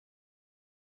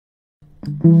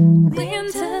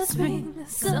Winter, spring,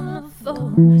 summer,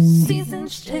 fall,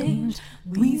 seasons change,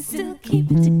 we still keep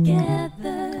it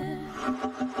together.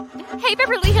 Hey,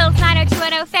 Beverly Hills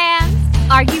 90210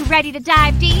 fans! Are you ready to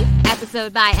dive deep,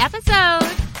 episode by episode,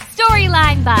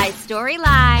 storyline by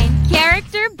storyline,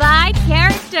 character by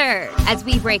character, as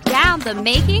we break down the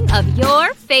making of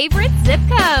your favorite zip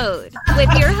code?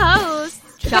 With your hosts,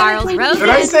 Charles Rosen. Did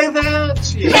I say that?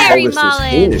 Harry This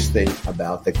Mullins. heinous thing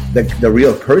about the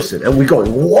real person, and we're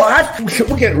going, what?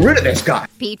 We're getting rid of this guy.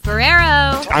 Pete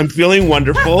Ferrero. I'm feeling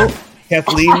wonderful.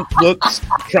 Kathleen looks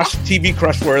TV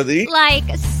crush-worthy. Like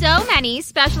so many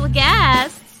special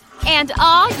guests. And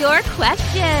all your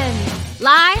questions.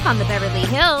 Live on the Beverly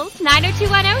Hills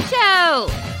 90210 show.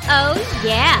 Oh,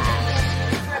 yeah.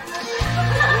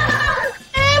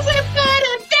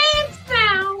 Everybody dance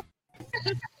now.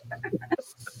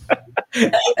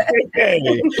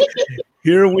 Okay.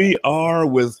 Here we are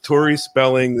with Tori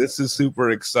Spelling. This is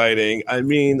super exciting. I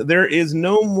mean, there is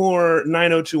no more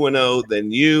 90210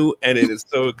 than you, and it is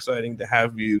so exciting to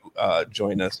have you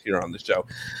join us here on the show.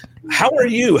 How are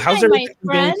you? How's everything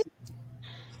going?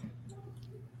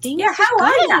 How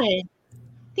are you?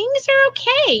 Things are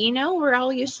okay. You know, we're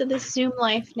all used to this Zoom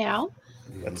life now.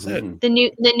 That's it. The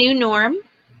new norm.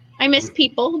 I miss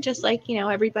people just like,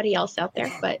 everybody else out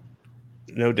there, but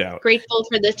No doubt. grateful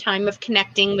for the time of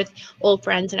connecting with old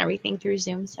friends and everything through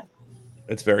Zoom. So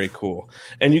It's very cool.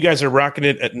 And you guys are rocking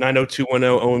it at 90210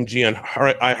 OMG on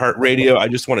iHeartRadio. I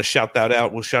just want to shout that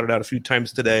out. We'll shout it out a few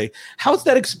times today. How's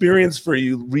that experience for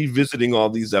you revisiting all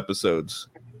these episodes?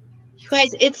 you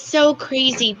guys, it's so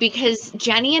crazy because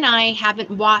Jenny and I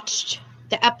haven't watched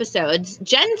the episodes.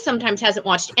 Jen sometimes hasn't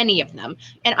watched any of them,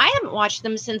 and I haven't watched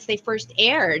them since they first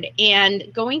aired. And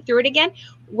going through it again,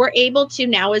 we're able to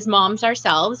now, as moms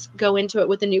ourselves, go into it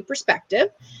with a new perspective.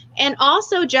 And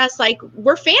also just like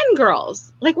we're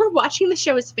fangirls. Like we're watching the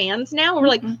show as fans now. We're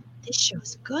like, this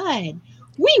show's good.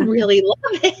 We really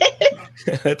love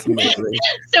it. That's amazing.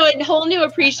 So a whole new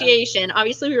appreciation.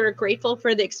 Obviously, we were grateful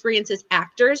for the experience as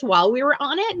actors while we were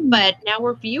on it, but now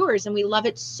we're viewers and we love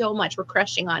it so much. We're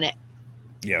crushing on it.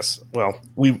 Yes. Well,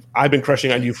 I've been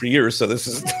crushing on you for years, so this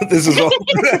is all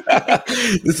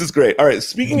this is great. All right.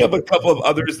 Speaking of a couple of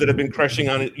others that have been crushing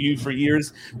on you for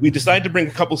years, we decided to bring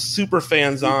a couple super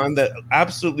fans on that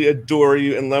absolutely adore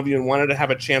you and love you and wanted to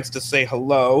have a chance to say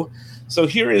hello. So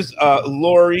here is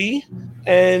Lori,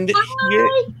 and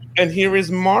here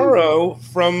is Mauro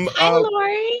from Hi,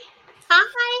 Lori.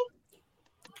 Hi.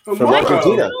 From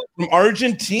Argentina. From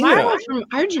Argentina. Mauro from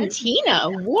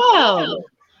Argentina. Whoa.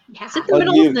 Yeah. Is it the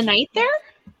middle of the night there?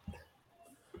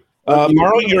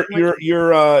 Mauro,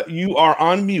 you are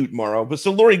on mute, Mauro. But so,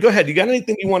 Lori, go ahead. You got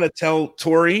anything you want to tell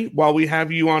Tori while we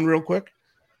have you on real quick?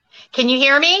 Can you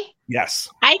hear me? Yes.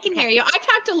 I can hear you. I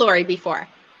talked to Lori before.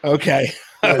 Okay.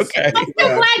 Okay. I'm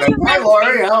so glad you Hi, remember.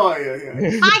 Lori. How are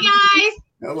you? Hi, guys.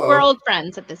 Hello. We're old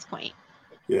friends at this point.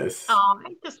 Yes. Oh,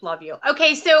 I just love you.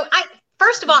 Okay, so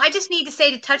first of all, I just need to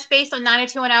say to touch base on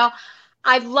 90210,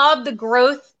 I love the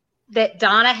growth that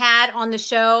Donna had on the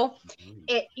show.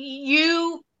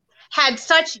 You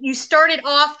started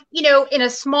off, in a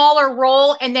smaller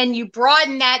role, and then you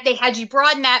broadened that. They had you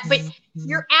broaden that, but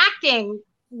your acting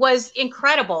was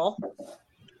incredible,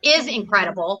 is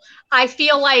incredible. I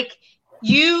feel like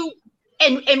you,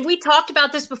 and we talked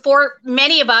about this before,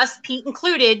 many of us, Pete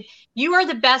included, you are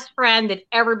the best friend that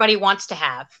everybody wants to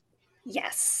have.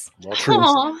 Yes. Well, truth.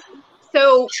 Aw.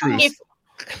 So Truth.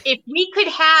 if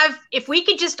we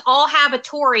could just all have a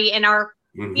Tori in our,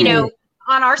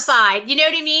 on our side, you know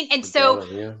what I mean? And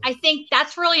so I think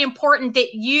that's really important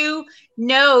that you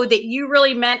know that you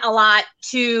really meant a lot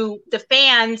to the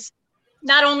fans,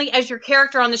 not only as your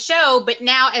character on the show, but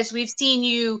now as we've seen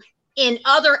you in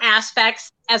other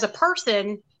aspects as a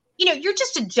person, you're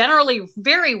just a generally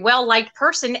very well-liked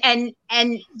person and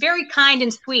very kind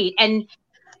and sweet. And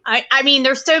I mean,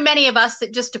 there's so many of us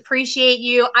that just appreciate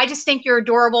you. I just think you're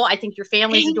adorable. I think your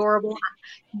family's adorable.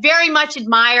 I very much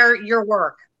admire your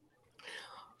work.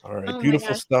 All right. Oh my Beautiful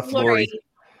gosh, stuff, Lori.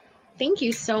 Thank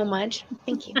you so much.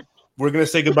 Thank you. We're going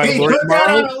to say goodbye to Hey, Lori put that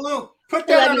tomorrow. on a loop. Put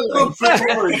that on a loop for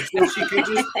Tori, so she can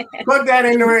just plug that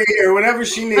into her ear whenever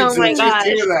she needs Oh to. my Just gosh.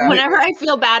 hear that. Whenever I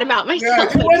feel bad about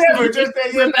myself, Yeah, whatever. Just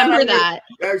remember that.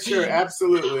 Yeah, sure,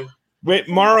 absolutely. Wait,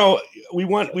 Mauro, we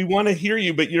want to hear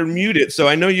you, but you're muted. So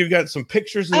I know you've got some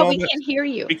pictures and Oh, all we that. can't hear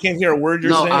you. We can't hear a word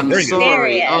you're No, saying. I'm There you go. There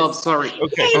he sorry. is. Oh, sorry.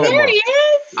 Okay. Hey, there he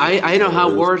is. I know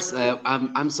how words.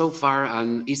 I'm so far,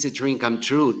 and it's a dream come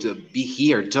true to be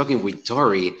here talking with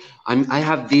Tori. I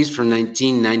have this from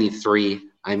 1993.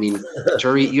 I mean,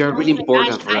 Tori, you are really Oh my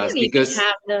important gosh, for I us didn't even because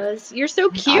have those. You're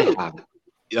so I cute. have.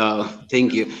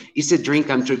 Thank you. It's a dream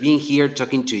come true being here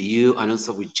talking to you and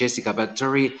also with Jessica. But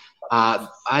Tori,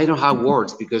 I don't have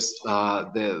words because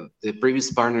the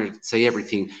previous partner say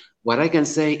everything. What I can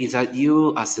say is that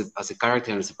you, as a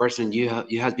character and as a person, you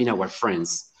have been our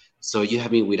friends. So you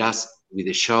have been with us with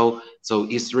the show. So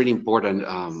it's really important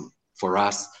for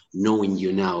us knowing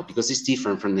you now because it's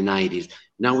different from the 90s.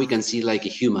 Now we can see like a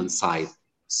human side.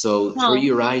 So through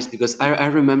your eyes, because I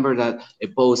remember that a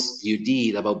post you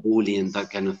did about bullying and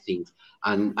that kind of thing.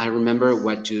 And I remember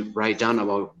what you write down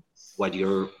about what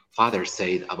your father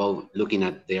said about looking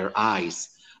at their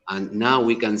eyes. And now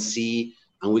we can see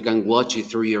and we can watch it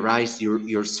through your eyes,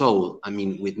 your soul. I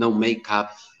mean, with no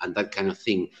makeup and that kind of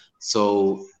thing.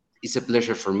 So it's a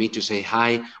pleasure for me to say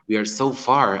hi. We are so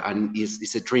far and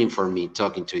it's a dream for me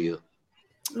talking to you.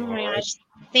 Oh my gosh.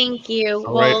 Thank you.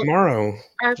 All right, Mauro.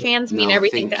 Our fans mean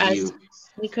everything to us.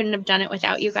 We couldn't have done it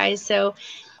without you guys. So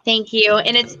thank you.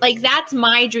 And it's like, that's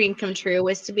my dream come true,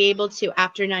 was to be able to,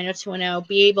 after 90210,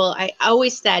 be able, I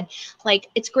always said, like,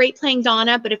 it's great playing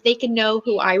Donna, but if they could know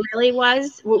who I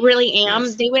really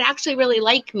am, they would actually really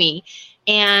like me.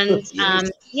 And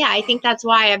I think that's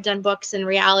why I've done books and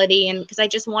reality, and because I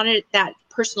just wanted that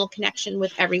personal connection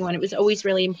with everyone. It was always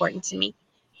really important to me.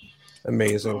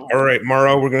 Amazing. All right,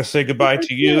 Mauro, we're going to say goodbye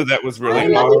to you. That was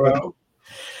really awesome.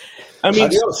 I mean,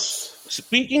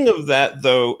 speaking of that,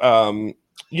 though,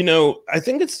 I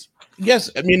think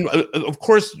yes, I mean, of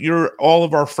course, you're all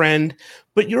of our friend,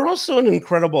 but you're also an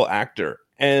incredible actor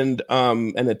and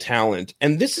a talent.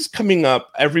 And this is coming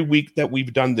up every week that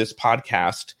we've done this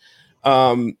podcast.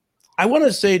 I want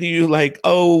to say to you, like,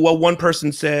 one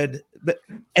person said that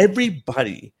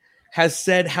everybody has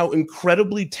said how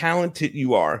incredibly talented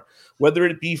you are, whether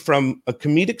it be from a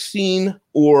comedic scene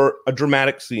or a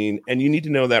dramatic scene. And you need to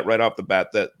know that right off the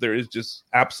bat, that there is just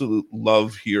absolute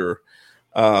love here.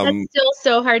 That's still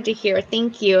so hard to hear.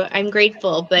 Thank you. I'm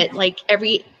grateful. But like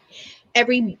every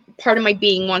part of my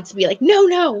being wants to be like,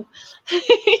 no.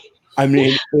 I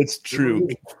mean, it's true.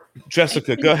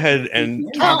 Jessica, go ahead and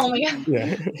talk. Oh my God.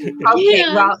 Yeah. Okay,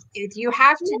 well, you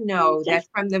have to know that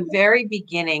from the very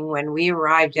beginning, when we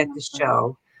arrived at the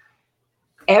show,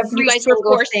 you guys were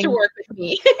forced to work with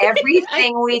me.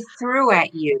 Everything we threw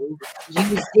at you,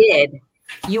 you did.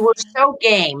 You were so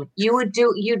game. You'd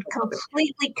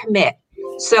completely commit.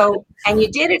 So, and you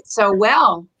did it so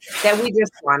well that we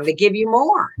just wanted to give you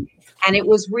more. And it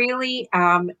was really,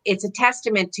 it's a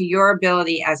testament to your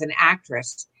ability as an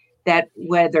actress, that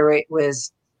whether it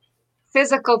was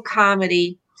physical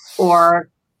comedy or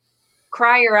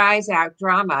cry your eyes out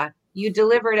drama, you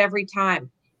delivered every time.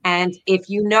 And if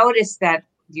you notice that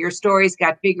your stories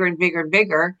got bigger and bigger and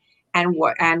bigger, and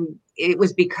it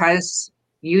was because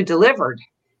you delivered.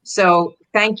 So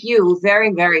thank you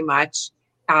very, very much.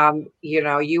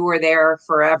 You were there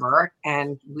forever,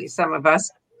 and some of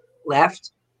us left,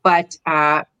 but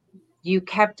you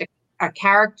kept a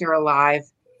character alive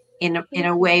in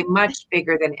a way much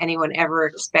bigger than anyone ever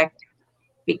expected,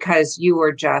 because you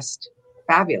were just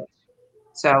fabulous.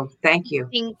 So thank you.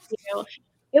 Thank you.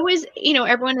 It was,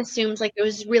 everyone assumes like it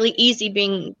was really easy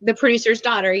being the producer's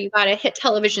daughter. You got a hit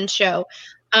television show.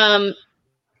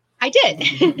 I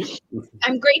did.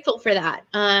 I'm grateful for that.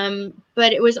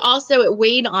 But it was also, it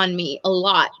weighed on me a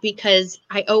lot, because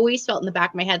I always felt in the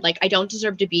back of my head, like, I don't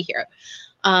deserve to be here.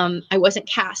 I wasn't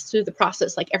cast through the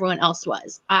process like everyone else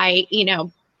was. I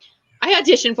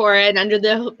auditioned for it under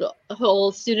the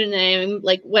whole pseudonym,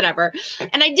 like whatever.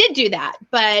 And I did do that,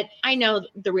 but I know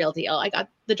the real deal. I got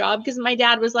the job because my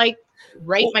dad was like,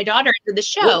 write my daughter into the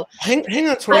show. Well, hang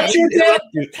on, Tori.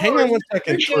 Hang on 1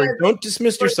 second, Tori. Don't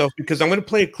dismiss yourself, because I'm going to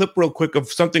play a clip real quick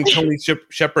of something Tony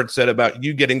Shepard said about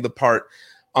you getting the part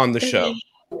on the show.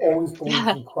 Always believe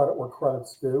in credit where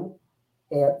credit's due.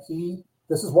 And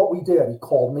this is what we did. He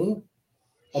called me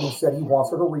and he said he wants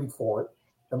her to read for it.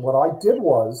 And what I did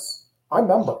was, I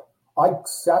remember, I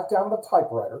sat down at a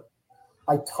typewriter,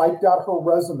 I typed out her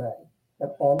resume,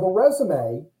 and on the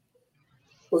resume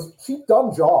she'd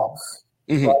done jobs,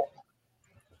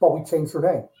 but we changed her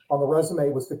name. On the resume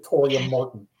was Victoria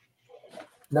Martin.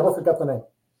 Never forget the name.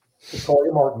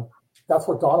 Victoria Martin. That's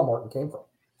where Donna Martin came from.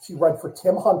 She read for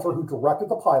Tim Hunter, who directed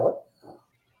the pilot.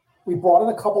 We brought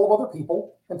in a couple of other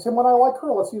people, and Tim went, I like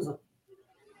her, let's use her.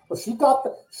 But she got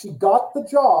the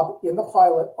job in the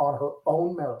pilot on her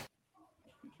own merit.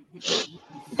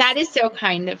 That is so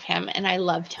kind of him, and I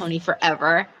love Tony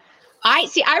forever.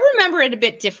 I remember it a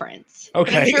bit different.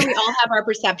 Okay. I'm sure we all have our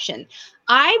perception.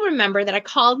 I remember that I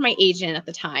called my agent at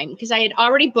the time, because I had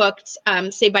already booked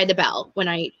Saved by the Bell when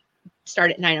I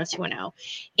start at 90210.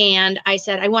 And I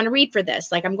said, I want to read for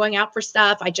this. Like, I'm going out for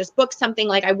stuff. I just booked something.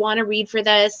 Like, I want to read for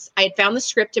this. I had found the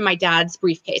script in my dad's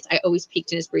briefcase. I always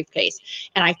peeked in his briefcase.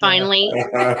 And I finally,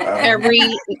 every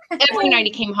night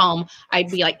he came home,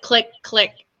 I'd be like, click,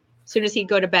 click, as soon as he'd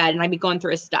go to bed, and I'd be going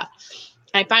through his stuff.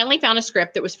 I finally found a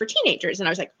script that was for teenagers. And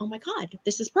I was like, oh my God,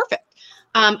 this is perfect.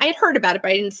 I had heard about it, but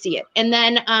I didn't see it. And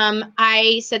then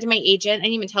I said to my agent, I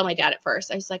didn't even tell my dad at first.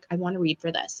 I was like, I want to read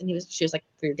for this. And she was like,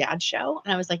 for your dad's show?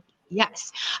 And I was like,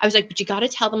 yes. I was like, but you got to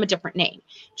tell them a different name.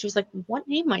 She was like, what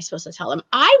name am I supposed to tell them?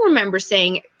 I remember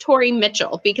saying Tori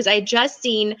Mitchell because I had just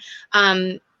seen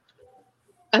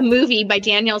a movie by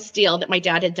Danielle Steele that my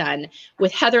dad had done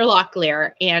with Heather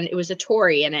Locklear, and it was a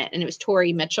Tori in it, and it was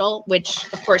Tori Mitchell, which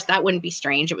of course that wouldn't be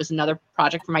strange. It was another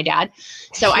project for my dad.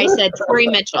 So I said Tori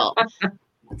Mitchell.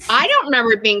 I don't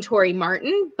remember it being Tori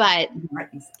Martin, but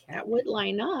that would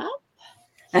line up.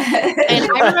 And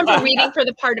I remember reading for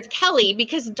the part of Kelly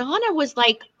because Donna was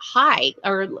like high,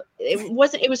 or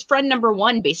it was friend number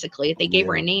 1 basically. They gave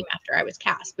her a name after I was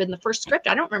cast, but in the first script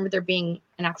I don't remember there being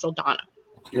an actual Donna.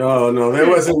 No, there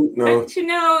wasn't. No. But you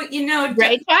know,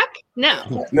 right, Chuck?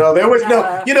 No. No, there was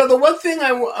no. You know, the one thing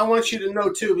I want you to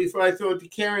know too, before I throw it to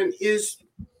Karen, is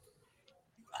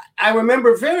I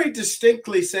remember very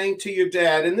distinctly saying to your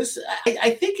dad, and this,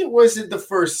 I think it was in the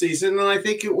first season, and I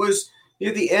think it was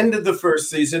near the end of the first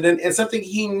season, and something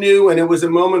he knew, and it was a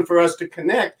moment for us to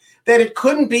connect, that it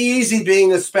couldn't be easy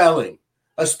being a spelling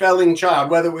child,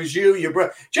 whether it was you, your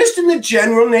brother, just in the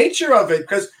general nature of it,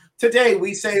 because today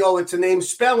we say, oh, it's a name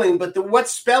spelling, but what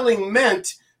spelling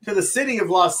meant to the city of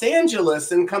Los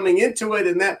Angeles and coming into it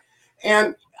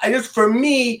and I just, for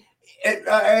me,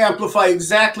 I amplify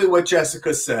exactly what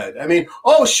Jessica said. I mean,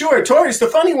 oh, sure, Tori's the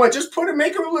funny one. Just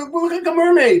make her look like a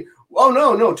mermaid. Oh,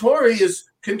 no, Tori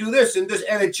can do this and this.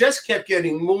 And it just kept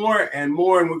getting more and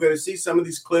more. And we're going to see some of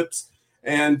these clips.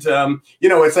 And,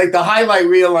 it's like the highlight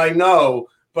reel, I know.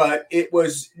 But it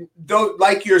was,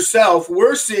 like yourself,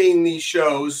 we're seeing these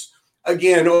shows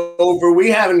again over.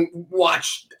 We haven't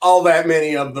watched all that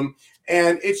many of them.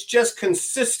 And it's just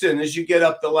consistent as you get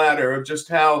up the ladder of just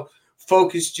how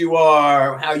focused you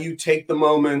are, how you take the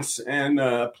moments, and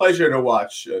pleasure to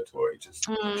watch, Tori.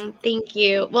 Thank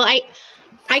you. Well,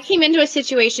 I came into a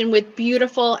situation with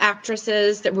beautiful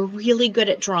actresses that were really good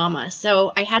at drama.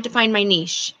 So I had to find my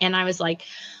niche. And I was like,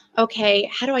 okay,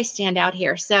 how do I stand out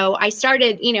here? So I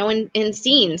started, in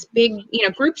scenes, big,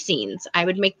 group scenes. I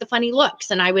would make the funny looks,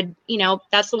 and I would,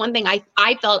 that's the one thing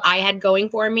I felt I had going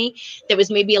for me that was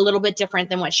maybe a little bit different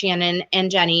than what Shannon and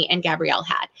Jenny and Gabrielle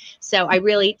had. So I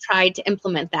really tried to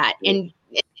implement that, and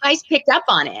you guys picked up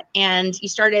on it, and you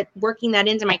started working that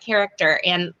into my character,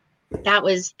 and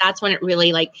that's when it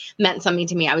really meant something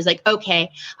to me. I was like, okay,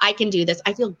 I can do this.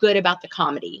 I feel good about the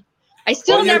comedy. I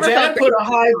still never felt put a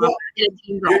high bar.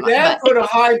 Your dad put a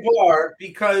high bar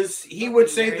because he would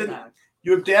say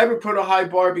your dad would put a high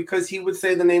bar because he would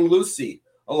say the name Lucy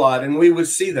a lot, and we would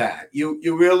see that.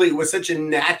 You really, it was such a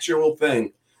natural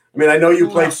thing. I mean, I know you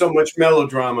played so much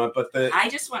melodrama, but I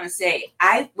just want to say,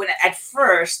 when at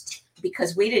first,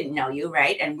 because we didn't know you,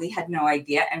 right, and we had no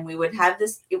idea, and we would have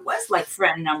this. It was like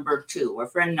friend number 2 or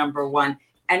friend number 1,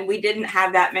 and we didn't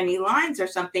have that many lines or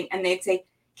something, and they'd say,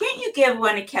 can't you give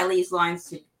one of Kelly's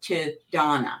lines to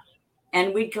Donna?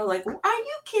 And we'd go like, are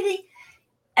you kidding?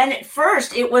 And at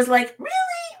first it was like, really?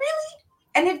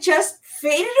 And it just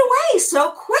faded away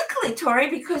so quickly, Tori,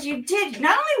 because you did.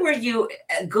 Not only were you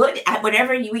good at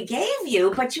whatever we gave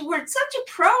you, but you were such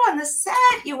a pro on the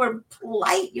set. You were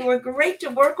polite. You were great to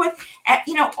work with. And,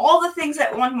 all the things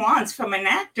that one wants from an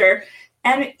actor.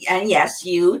 And yes,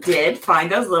 you did find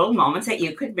those little moments that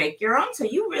you could make your own. So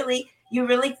you really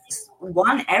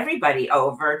won everybody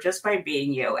over just by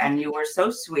being you. And you were so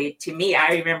sweet to me. I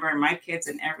remember my kids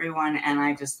and everyone, and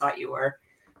I just thought you were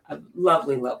a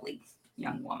lovely, lovely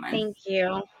young woman. Thank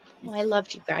you. Well, I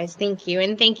loved you guys. Thank you.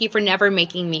 And thank you for never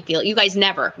making me feel, you guys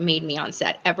never made me on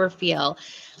set ever feel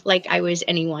like I was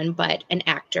anyone but an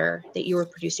actor that you were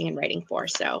producing and writing for.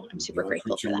 So I'm super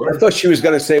grateful for that. I thought she was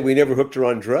going to say we never hooked her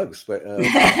on drugs, but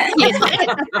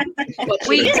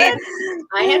we did.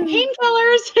 I had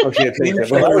painkillers. Oh, she had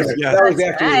painkillers. Well, that was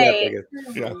after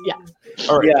Yeah.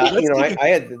 All right. I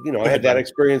had that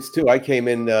experience too. I came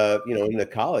in, into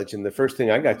college, and the first thing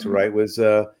I got to write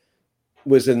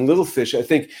was in Little Fish. I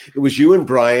think it was you and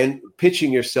Brian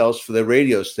pitching yourselves for the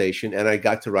radio station, and I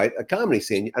got to write a comedy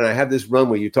scene. And I have this run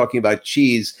where you're talking about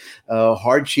cheese,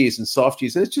 hard cheese and soft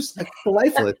cheese, and it's just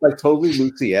delightful. It's totally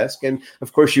Lucy-esque. And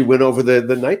of course, you went over the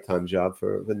nighttime job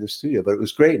for the new studio, but it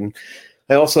was great. And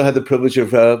I also had the privilege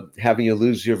of having you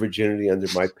lose your virginity under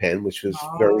my pen, which was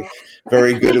very,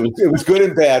 very good. It was good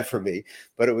and bad for me,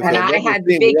 but it was. And I had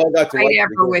the biggest fight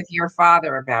ever with your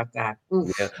father about that.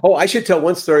 Yeah. Oh, I should tell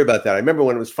one story about that. I remember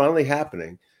when it was finally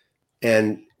happening,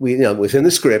 and it was in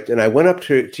the script, and I went up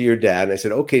to your dad and I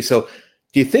said, "Okay, so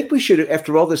do you think we should,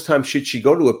 after all this time, should she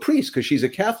go to a priest because she's a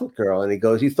Catholic girl?" And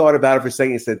he thought about it for a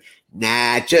second. He said,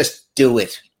 "Nah, just do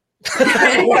it."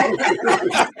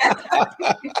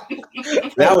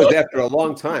 That was after a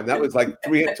long time. That was like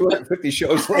 250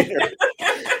 shows later.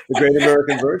 The Great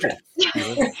American Virgin.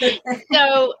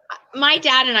 So my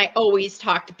dad and I always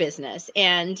talked business,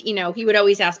 and he would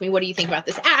always ask me, "What do you think about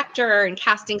this actor?" and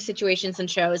casting situations and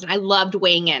shows. And I loved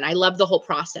weighing in. I loved the whole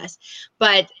process.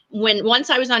 But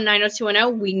once I was on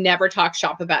 90210, we never talked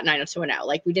shop about 90210.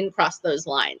 Like, we didn't cross those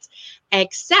lines,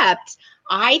 except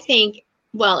I think,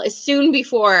 well, as soon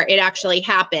before it actually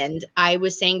happened, I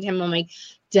was saying to him, I'm like,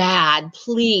 "Dad,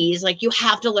 please, like, you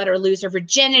have to let her lose her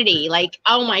virginity. Like,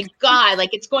 oh my God,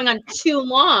 like, it's going on too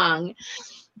long."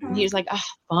 And he was like, "Oh,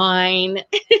 fine."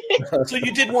 So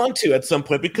you did want to at some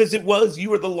point, because you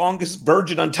were the longest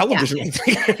virgin on television.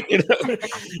 Yeah.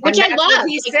 Which I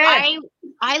loved.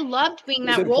 I loved being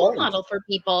that role model for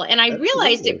people. And I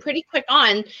realized it pretty quick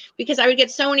on, because I would get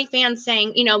so many fans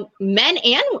saying, men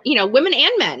and, women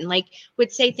and men, like,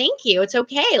 would say, "Thank you. It's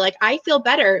okay. Like, I feel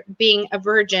better being a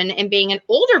virgin and being an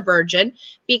older virgin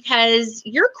because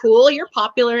you're cool, you're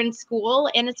popular in school,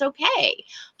 and it's okay."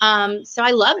 So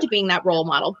I loved being that role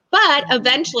model. But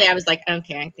eventually I was like,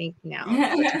 okay, I think now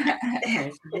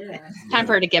time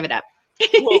for her to give it up.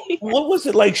 Well, what was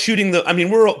it like shooting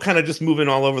we're all kind of just moving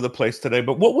all over the place today,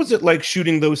 but what was it like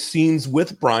shooting those scenes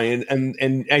with Brian?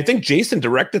 And I think Jason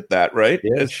directed that, right?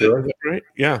 Yeah, sure. Right?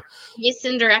 Yeah.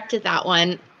 Jason directed that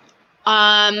one.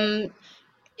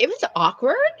 It was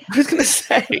awkward. I was going to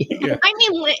say. Yeah. I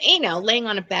mean, laying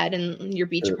on a bed in your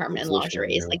beach apartment in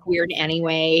lingerie is like weird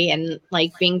anyway. And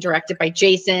like being directed by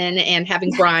Jason and having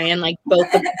Brian, like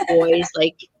both of the boys,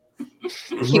 like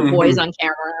cute boys on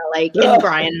camera, like and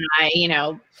Brian and I,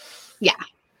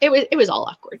 it was all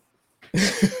awkward.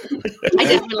 I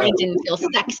definitely didn't feel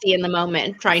sexy in the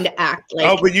moment, trying to act like.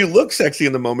 Oh, but you look sexy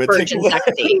in the moment. Virgin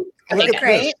sexy. I look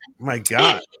great. My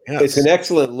God. Yes. It's an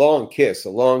excellent long kiss. A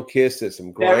long kiss. There's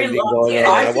some grinding going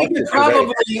on. I think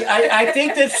I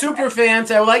think that super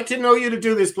fans, I would like to know you to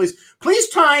do this, please. Please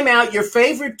time out your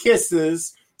favorite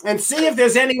kisses and see if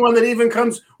there's anyone that even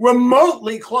comes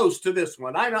remotely close to this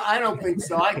one. I don't think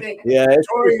so. I think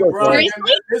Tori Brian,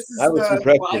 this is I was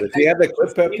impressed with it. Do you have the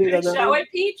clip, Pepsi? On that show one?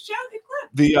 it, Pete. Show the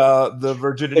clip. The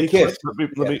virginity kiss.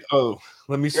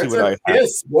 Let me see It's what I have.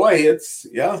 Yes, boy, it's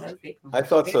I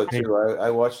thought so too. I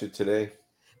watched it today.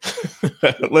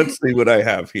 Let's see what I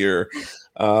have here.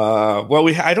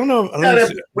 I don't know.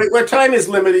 Where time is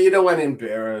limited, you don't want to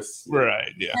embarrass.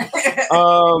 Right, yeah.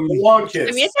 Long kiss.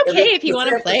 I mean, it's okay if you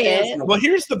want to play it. Well,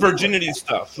 here's the virginity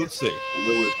stuff. Let's see.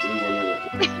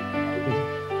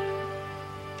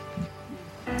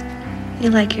 You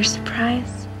like your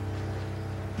surprise?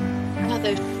 Oh,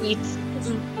 those sheets.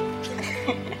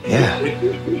 Yeah.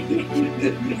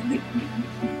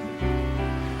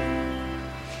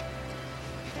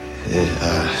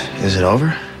 Is it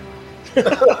over?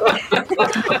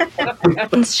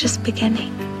 It's just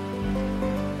beginning.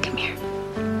 Come here.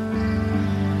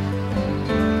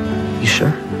 You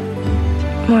sure?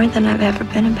 More than I've ever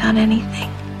been about anything.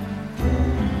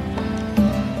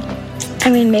 I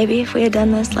mean, maybe if we had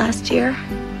done this last year,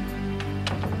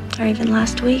 or even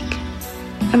last week,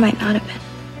 I might not have been.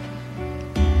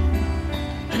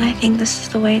 But I think this is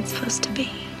the way it's supposed to be.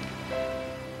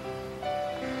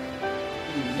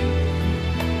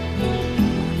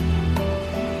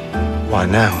 Why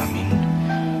now? I mean,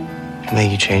 what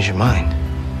made you change your mind?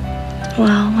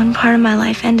 Well, one part of my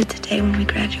life ended today when we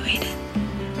graduated.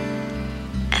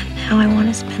 And now I want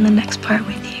to spend the next part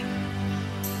with you.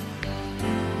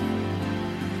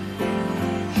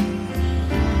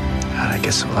 How'd I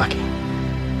get so lucky?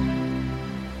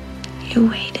 You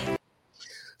waited.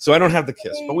 So I don't have the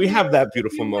kiss, but we have that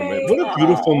beautiful moment. What a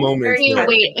beautiful moment.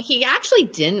 He actually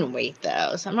didn't wait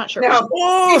though, so I'm not sure. No.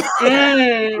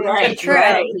 Right, True.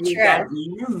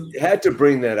 You had to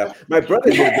bring that up. My brother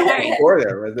did it before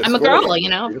there. I'm a girl,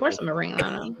 of course I'm gonna bring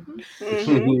that up.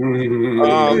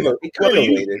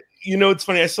 It's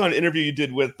funny. I saw an interview you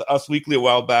did with Us Weekly a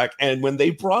while back, and when they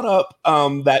brought up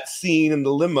that scene in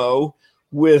the limo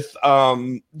with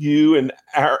you and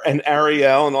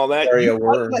Ariel and all that, you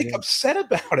got upset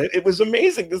about it. It was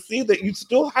amazing to see that you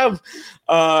still have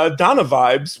Donna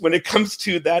vibes when it comes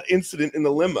to that incident in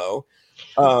the limo.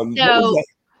 So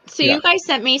you guys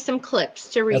sent me some clips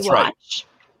to rewatch. Right.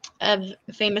 of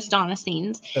famous Donna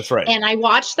scenes. That's right. And I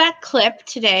watched that clip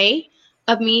today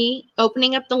of me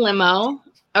opening up the limo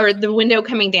or the window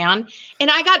coming down, and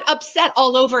I got upset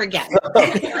all over again.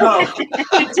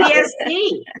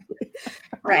 PTSD.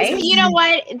 Right. You know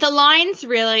what? The lines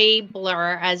really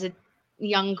blur as a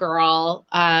young girl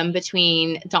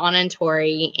between Donna and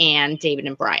Tori and David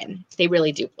and Brian. They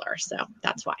really do blur. So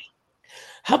that's why.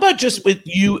 How about just with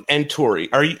you and Tori?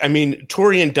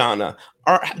 Tori and Donna,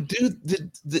 did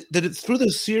it through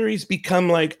the series become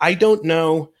like, I don't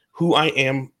know who I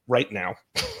am right now?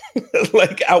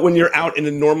 Like when you're out in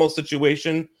a normal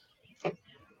situation?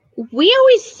 We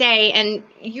always say, and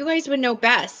you guys would know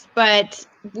best, but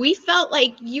we felt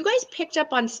like you guys picked up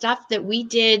on stuff that we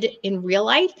did in real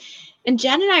life. And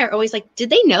Jen and I are always like, did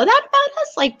they know that about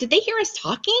us? Like, did they hear us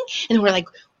talking? And we're like,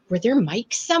 were there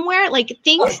mics somewhere? Like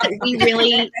things that we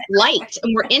really liked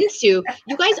and were into,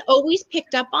 you guys always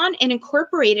picked up on and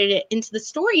incorporated it into the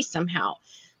story somehow.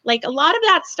 Like a lot of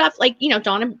that stuff, like, you know,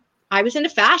 Donna, I was into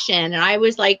fashion and I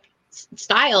was like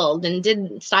styled and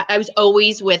I was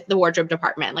always with the wardrobe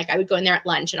department. Like I would go in there at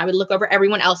lunch and I would look over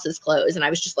everyone else's clothes and I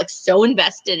was just like so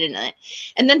invested in it.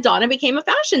 And then Donna became a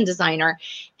fashion designer.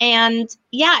 And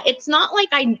yeah, it's not like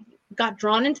I got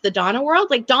drawn into the Donna world.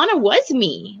 Like Donna was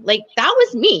me. Like that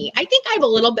was me. I think I have a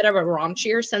little bit of a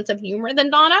raunchier sense of humor than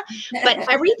Donna, but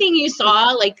everything you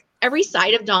saw, like every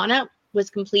side of Donna was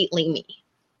completely me.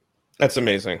 That's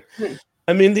amazing.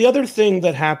 I mean, the other thing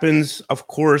that happens, of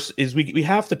course, is we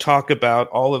have to talk about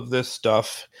all of this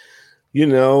stuff. You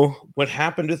know, what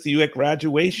happened with you at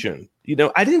graduation. You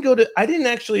know, I didn't go to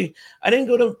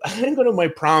my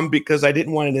prom because I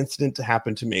didn't want an incident to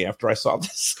happen to me after I saw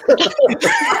this.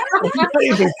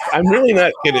 I'm really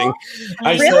not kidding.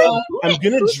 I said, I'm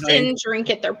going to drink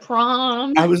at their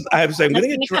prom. I was going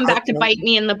to come back to bite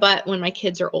me in the butt when my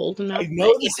kids are old enough. I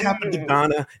know this happened to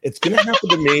Donna. It's going to happen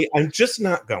to me. I'm just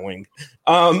not going.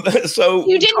 So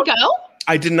you didn't go?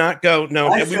 I did not go.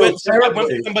 No, we went with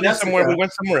somebody somewhere. We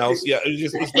went somewhere else. Yeah,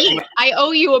 I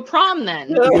owe you a prom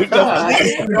then. Will you go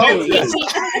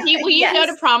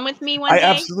to prom with me one day? I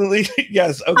absolutely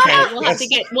yes. Okay, we'll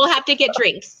have to get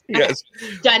drinks. Yes,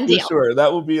 done deal. Sure,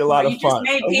 that will be a lot of fun.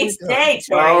 Made Pete's day,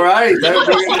 all right,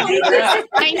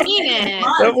 I mean it.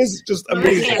 That was just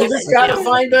amazing. You just got to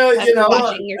find a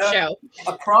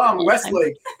prom,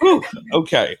 Westlake.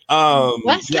 Okay.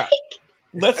 Westlake. Yeah.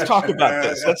 Let's talk about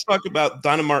this. Let's talk about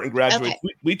Donna Martin graduates.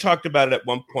 Okay. We talked about it at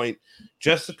one point.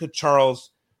 Jessica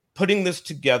Charles putting this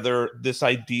together, this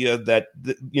idea that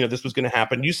this was going to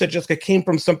happen. You said, Jessica, came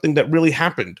from something that really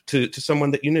happened to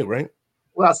someone that you knew, right?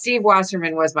 Well, Steve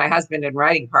Wasserman was my husband and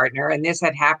writing partner, and this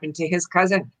had happened to his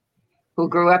cousin, who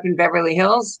grew up in Beverly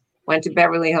Hills, went to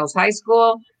Beverly Hills High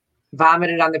School,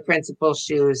 vomited on the principal's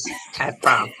shoes at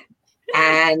prom,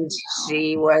 and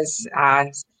she was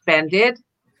suspended.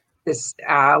 This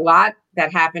a lot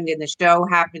that happened in the show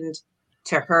happened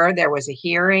to her. There was a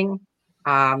hearing.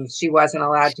 She wasn't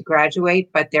allowed to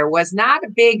graduate, but there was not a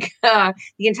big, the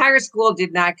entire school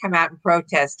did not come out and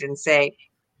protest and say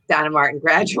Donna Martin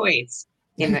graduates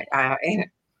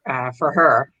for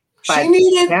her. But,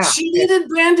 she needed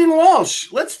Brandon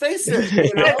Walsh. Let's face it.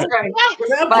 You know? That's right.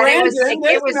 Without Brandon,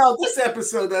 this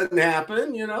episode doesn't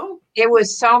happen, you know? It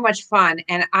was so much fun.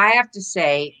 And I have to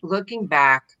say, looking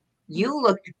back, you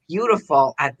looked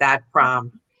beautiful at that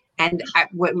prom. And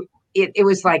it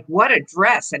was like, what a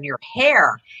dress and your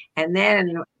hair. And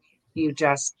then you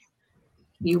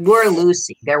were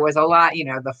Lucy. There was a lot,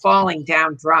 the falling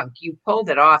down drunk. You pulled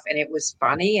it off and it was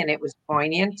funny and it was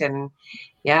poignant. And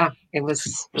yeah, it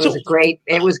was great.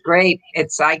 It was great.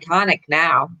 It's iconic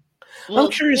now. Well,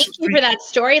 I'm curious thank you for that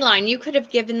storyline. You could have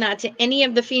given that to any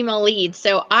of the female leads.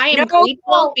 So I am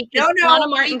grateful because Donna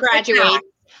Martin graduates.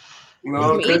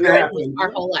 No, it couldn't happen. Our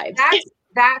whole lives.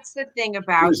 That's the thing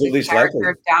about the character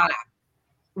of Donna.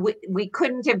 We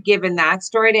couldn't have given that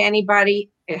story to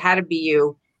anybody. It had to be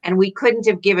you. And we couldn't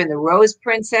have given the Rose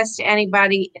Princess to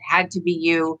anybody. It had to be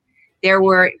you.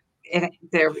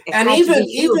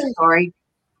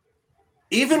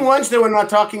 Even ones that we're not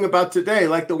talking about today,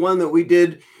 like the one that we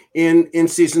did in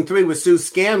season 3 with Sue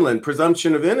Scanlon,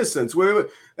 Presumption of Innocence, where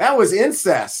that was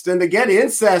incest. And to get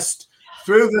incest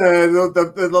through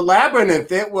the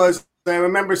labyrinth, it was, I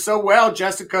remember so well,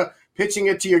 Jessica pitching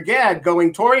it to your dad,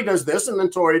 going, Tori does this, and then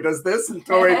Tori does this, and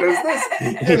Tori does this.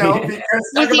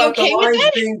 Because talk about the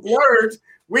lines being blurred,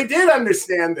 we did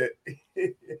understand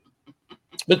it.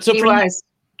 But so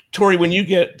Tori, when you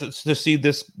get to see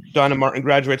this Donna Martin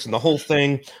graduates and the whole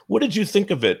thing, what did you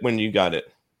think of it when you got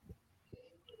it?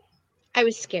 I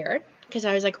was scared because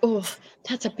I was like, oh,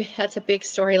 that's a big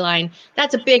storyline.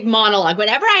 That's a big monologue.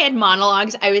 Whenever I had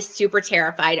monologues, I was super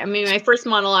terrified. I mean, my first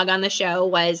monologue on the show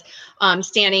was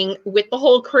standing with the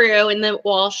whole crew in the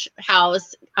Walsh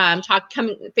house,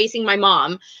 facing my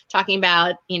mom, talking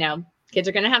about, you know, kids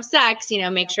are going to have sex, you know,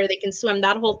 make sure they can swim,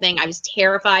 that whole thing. I was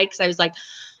terrified because I was like,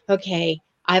 okay,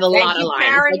 I have a lot of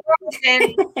lines.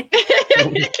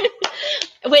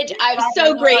 Which I'm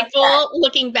so grateful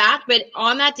looking back. But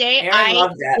on that day, I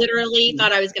literally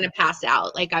thought I was going to pass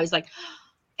out. Like, I was like,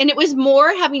 and it was more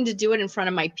having to do it in front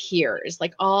of my peers,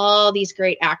 like all these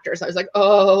great actors. I was like,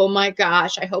 oh my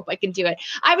gosh, I hope I can do it.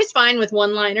 I was fine with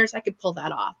one-liners. I could pull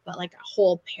that off, but like a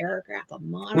whole paragraph of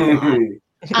monologue.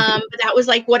 But that was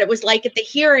like what it was like at the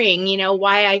hearing, you know,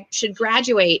 why I should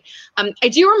graduate. I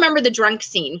do remember the drunk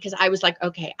scene because I was like,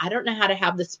 okay, I don't know how to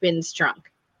have the spins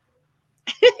drunk.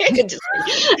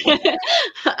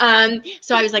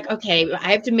 So I was like, okay,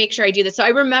 I have to make sure I do this. So I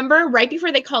remember right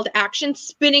before they called action,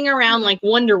 spinning around like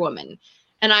Wonder Woman.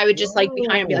 And I would just like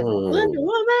behind and be like, Wonder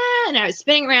Woman. And I was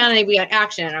spinning around and we got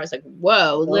action. And I was like,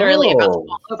 whoa, literally about to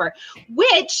fall over.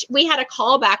 Which we had a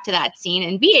call back to that scene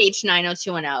in BH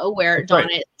 90210 where Donna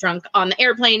is drunk on the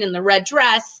airplane in the red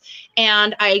dress.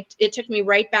 And it took me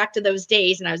right back to those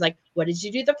days. And I was like, what did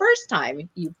you do the first time?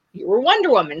 You were Wonder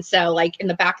Woman. So like in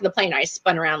the back of the plane, I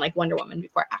spun around like Wonder Woman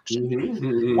before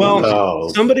action. Well,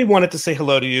 somebody wanted to say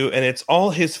hello to you, and it's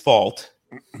all his fault.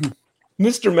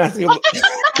 Mr. Matthew.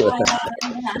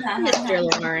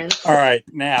 Mr. Lawrence. All right,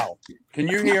 now, can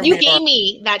you hear me? You gave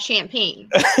me that champagne.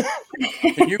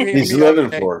 Can you hear He's me? living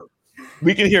Okay? for it.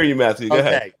 We can hear you, Matthew. Go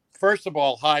ahead. Okay, first of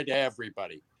all, hi to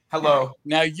everybody. Hello.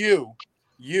 Now you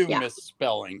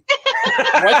misspelling.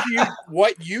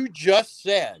 what you just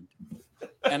said,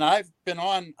 and I'm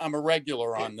a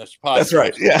regular on this podcast. That's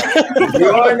right. Yeah. You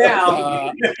are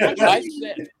now.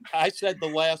 I said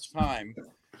the last time,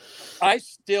 I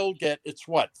still get, it's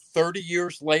what, 30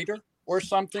 years later or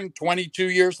something,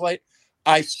 22 years later,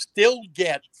 I still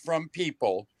get from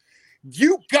people,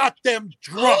 you got them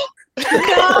drunk.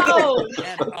 No.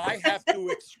 And I have to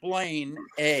explain,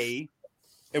 A,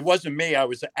 it wasn't me, I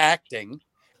was acting,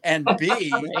 and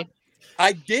B,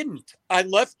 I didn't. I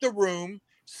left the room,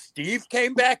 Steve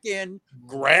came back in,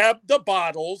 grabbed the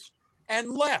bottles,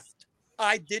 and left.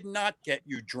 I did not get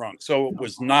you drunk, so it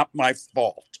was not my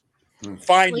fault.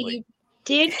 Finally. Well, you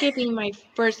did give me my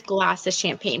first glass of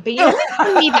champagne, but you didn't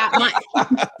give me that much.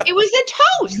 It was a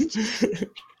toast.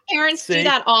 Parents do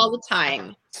that all the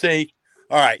time. See,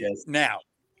 all right. Now,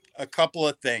 a couple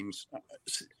of things.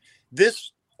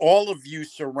 All of you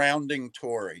surrounding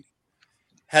Tori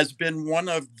has been one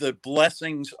of the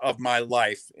blessings of my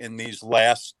life in these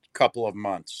last couple of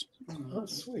months. Oh,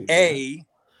 sweet. A,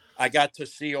 I got to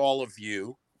see all of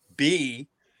you. B,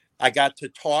 I got to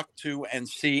talk to and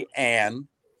see Anne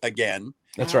again.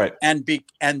 That's right. And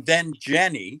then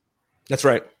Jenny. That's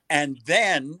right. And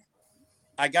then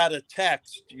I got a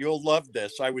text. You'll love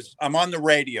this. I'm on the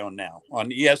radio now, on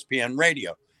ESPN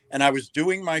radio, and I was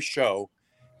doing my show,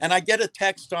 and I get a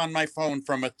text on my phone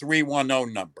from a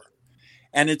 310 number,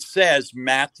 and it says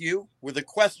Matthew with a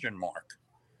question mark,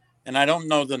 and I don't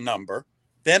know the number.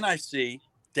 Then I see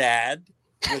Dad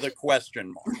with a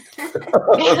question mark,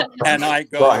 and I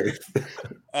go,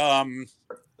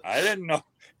 I didn't know.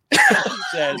 He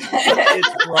says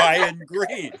it's Brian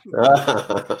Green.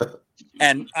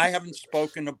 And I haven't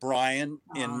spoken to Brian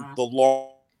in the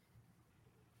long.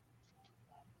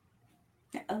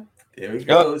 There he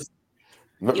goes.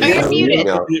 You're muted.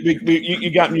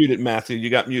 You got muted, Matthew. You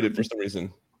got muted for some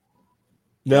reason.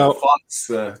 No. Fox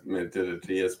did it to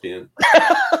ESPN.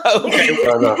 Okay.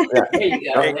 There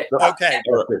you go. Okay.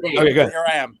 Okay, good. Here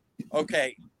I am.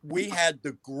 Okay. We had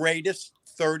the greatest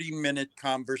 30-minute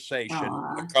conversation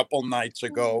a couple nights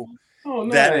ago. Oh,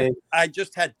 nice. That I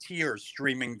just had tears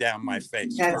streaming down my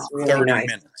face That's for really 30 nice.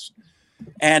 minutes.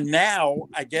 And now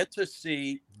I get to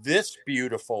see this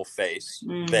beautiful face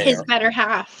there. His better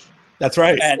half. That's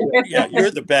right. And yeah,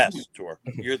 you're the best, Tor.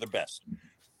 You're the best.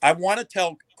 I want to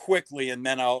tell quickly, and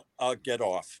then I'll get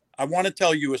off. I want to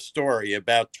tell you a story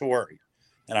about Tori,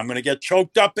 and I'm going to get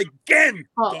choked up again.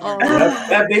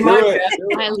 That'd be my best.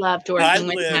 I loved working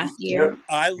with Matthew.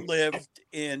 I lived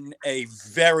in a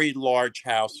very large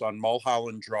house on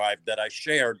Mulholland Drive that I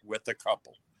shared with a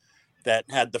couple that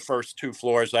had the first 2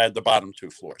 floors. I had the bottom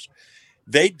 2 floors.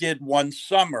 They did one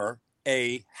summer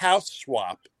a house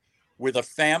swap with a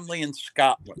family in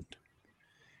Scotland.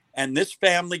 And this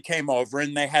family came over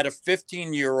and they had a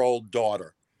 15-year-old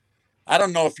daughter. I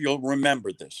don't know if you'll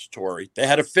remember this, Tori. They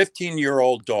had a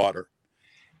 15-year-old daughter.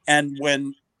 And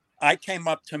when I came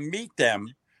up to meet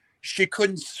them, she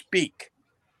couldn't speak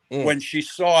when she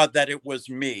saw that it was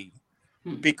me.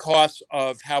 because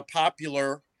of how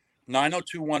popular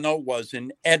 90210 was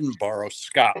in Edinburgh,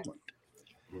 Scotland.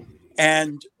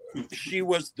 And she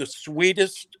was the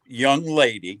sweetest young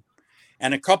lady.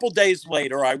 And a couple days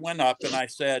later, I went up and I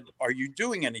said, "Are you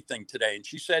doing anything today?" And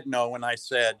she said, "No." And I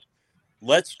said,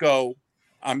 "Let's go.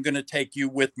 I'm going to take you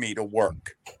with me to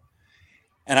work."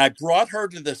 And I brought her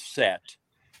to the set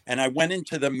and I went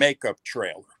into the makeup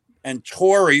trailer. And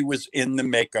Tori was in the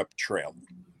makeup trailer.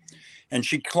 And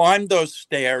she climbed those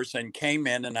stairs and came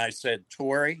in and I said,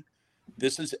 "Tori,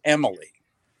 this is Emily."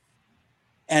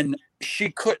 And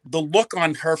the look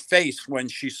on her face when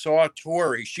she saw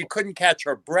Tori, she couldn't catch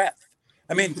her breath.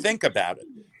 I mean, think about it.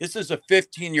 This is a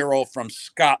 15-year-old from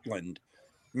Scotland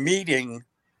meeting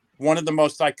one of the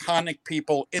most iconic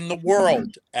people in the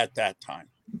world at that time.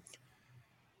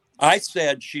 I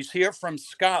said, "She's here from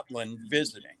Scotland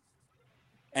visiting."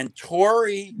 And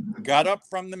Tori got up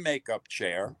from the makeup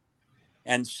chair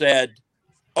and said,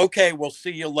 "Okay, we'll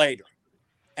see you later."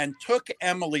 And took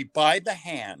Emily by the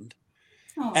hand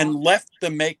and left the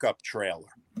makeup trailer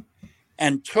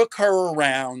and took her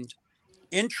around,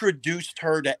 introduced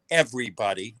her to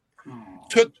everybody,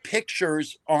 took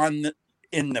pictures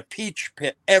in the Peach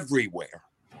Pit everywhere.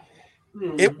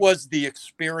 It was the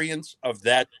experience of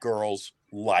that girl's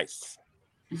life.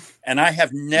 And I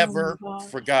have never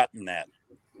forgotten that,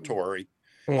 Tori.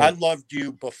 I loved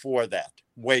you before that,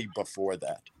 way before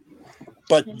that.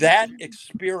 But that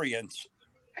experience,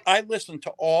 I listened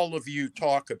to all of you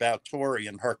talk about Tori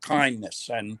and her kindness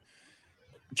and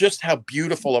just how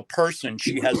beautiful a person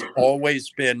she has always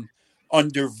been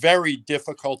under very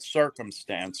difficult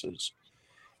circumstances.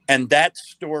 And that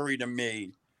story to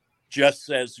me just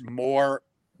says more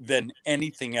than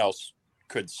anything else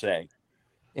could say.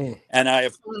 And I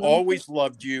have always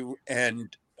loved you,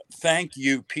 and thank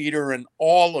you, Peter, and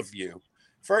all of you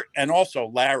and also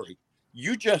Larry.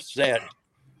 You just said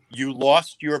you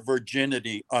lost your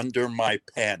virginity under my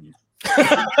pen.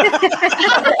 That's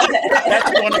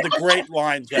one of the great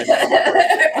lines I've ever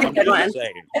heard.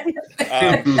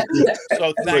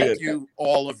 So thank you,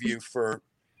 all of you, for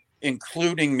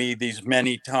including me these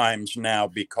many times now,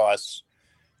 because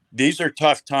these are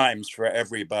tough times for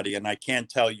everybody. And I can't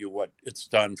tell you what it's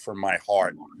done for my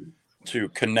heart to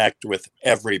connect with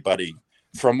everybody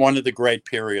from one of the great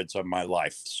periods of my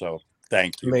life. So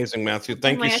thank you. Amazing, Matthew.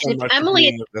 Thank you so much.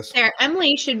 Emily is there.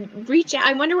 Emily should reach out.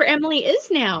 I wonder where Emily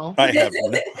is now. I have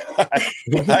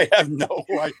no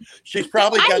idea. She's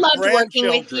probably got I loved working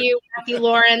grandchildren. with you, Matthew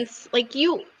Lawrence. Like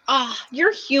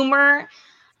your humor.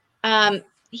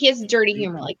 He has dirty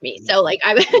humor like me. So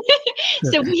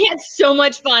so we had so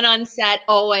much fun on set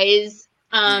always.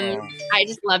 I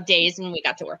just love days when we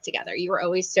got to work together. You were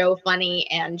always so funny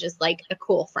and just like a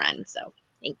cool friend. So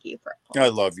thank you for I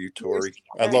love you, Tori.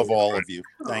 I love all of you.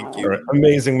 Thank you. All right.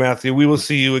 Amazing, Matthew. We will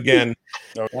see you again.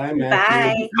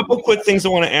 Bye. A couple quick things I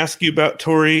want to ask you about,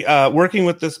 Tori. Working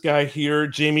with this guy here,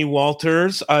 Jamie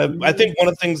Walters. I think one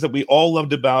of the things that we all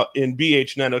loved about in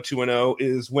BH 90210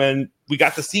 is when we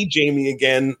got to see Jamie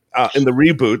again in the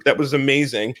reboot. That was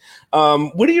amazing.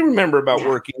 What do you remember about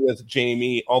working with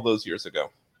Jamie all those years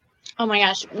ago? Oh my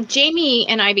gosh. Jamie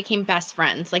and I became best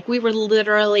friends. Like we were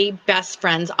literally best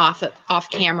friends off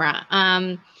camera.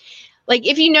 Like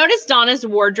if you notice Donna's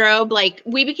wardrobe, like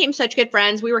we became such good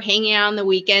friends. We were hanging out on the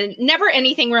weekend, never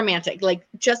anything romantic, like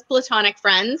just platonic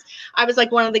friends. I was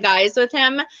like one of the guys with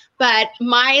him, but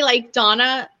my like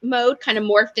Donna mode kind of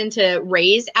morphed into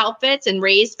Ray's outfits, and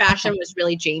Ray's fashion was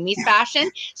really Jamie's fashion.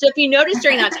 So if you notice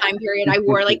during that time period, I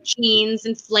wore like jeans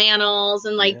and flannels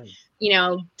and like,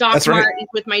 Doc Martens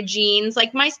with my jeans.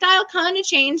 Like my style kind of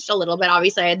changed a little bit.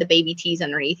 Obviously I had the baby tees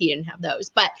underneath. He didn't have those,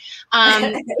 but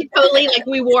totally like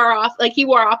he wore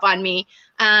off on me.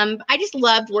 I just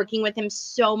loved working with him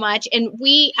so much. And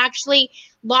we actually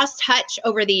lost touch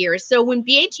over the years. So when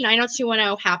BH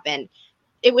 90210 happened,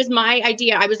 it was my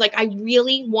idea. I was like, I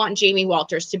really want Jamie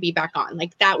Walters to be back on.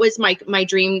 Like that was my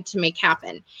dream to make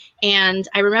happen. And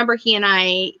I remember he and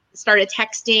I started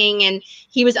texting and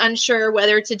he was unsure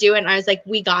whether to do it. And I was like,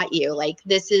 we got you. Like,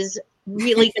 this is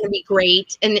really going to be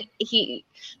great. And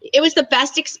it was the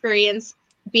best experience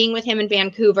being with him in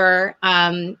Vancouver.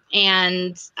 And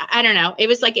I don't know, it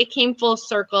was like, it came full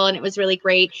circle and it was really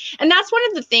great. And that's one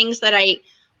of the things that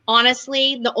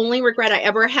honestly, the only regret I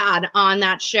ever had on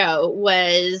that show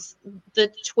was the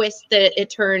twist that it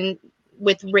turned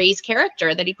with Ray's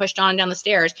character that he pushed on down the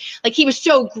stairs. Like he was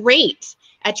so great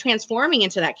at transforming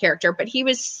into that character, but he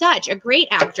was such a great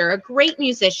actor, a great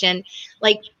musician.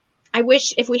 Like I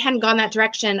wish if we hadn't gone that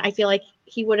direction, I feel like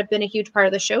he would have been a huge part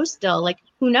of the show still. Like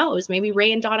who knows, maybe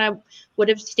Ray and Donna would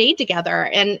have stayed together.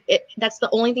 And that's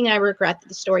the only thing I regret, that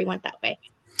the story went that way.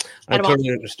 I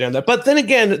totally understand that. But then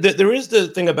again, there is the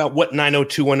thing about what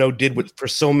 90210 did for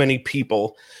so many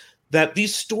people, that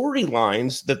these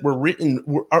storylines that were written,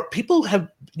 people have,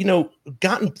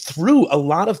 gotten through a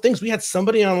lot of things. We had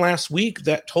somebody on last week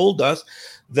that told us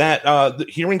that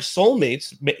hearing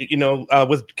Soulmates,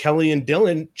 with Kelly and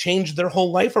Dylan changed their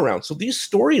whole life around. So these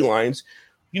storylines,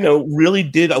 really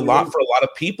did a lot for a lot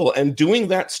of people. And doing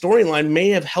that storyline may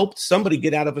have helped somebody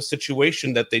get out of a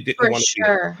situation that they didn't want to be in.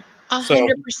 For sure.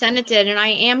 100% it did. And I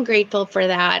am grateful for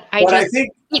that. I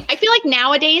feel like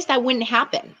nowadays that wouldn't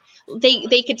happen.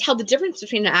 They could tell the difference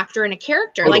between an actor and a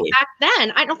character. Totally. Like back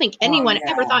then, I don't think anyone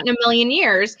ever thought in a million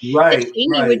years that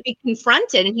Jamie would be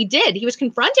confronted, and he did. He was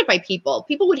confronted by people.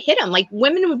 People would hit him. Like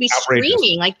women would be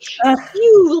screaming, like,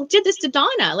 "You did this to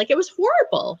Donna!" Like it was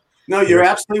horrible. No, you're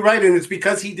absolutely right, and it's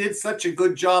because he did such a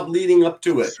good job leading up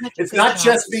to it. It's not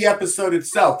just the episode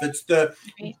itself; it's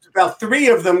about 3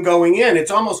 of them going in.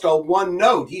 It's almost a one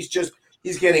note.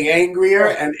 He's getting angrier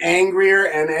and angrier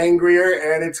and angrier,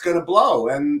 and it's going to blow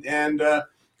and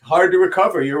hard to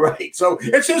recover. You're right. So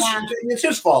it's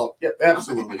his fault. Yeah,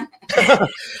 absolutely.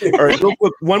 All right, real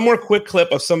quick, one more quick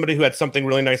clip of somebody who had something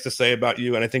really nice to say about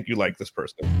you, and I think you like this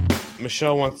person.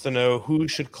 Michelle wants to know, who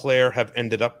should Claire have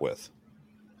ended up with?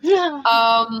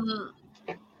 Donna.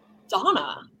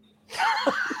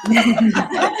 I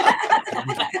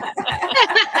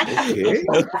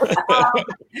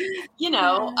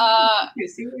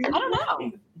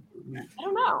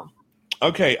don't know.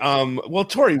 Okay. Well,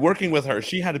 Tori, working with her,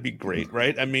 she had to be great,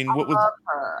 right? I mean, what was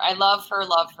her? I love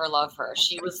her.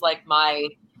 She was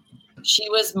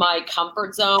my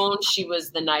comfort zone. She was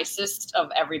the nicest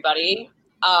of everybody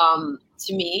to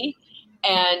me.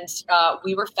 And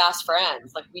we were fast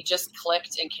friends. Like we just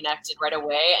clicked and connected right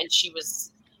away. And she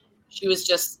was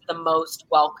just the most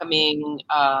welcoming,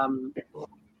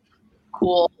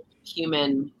 cool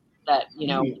human that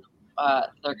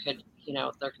there could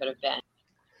have been.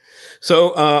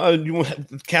 So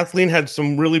Kathleen had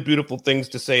some really beautiful things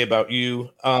to say about you.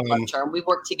 We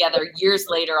worked together years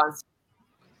later on.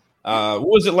 What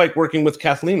was it like working with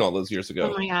Kathleen all those years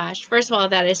ago? Oh my gosh. First of all,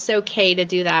 that is so Kay to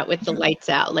do that with the lights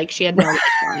out. Like she had no lights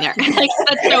on there. Like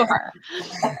that's so her.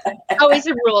 Always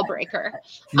a rule breaker.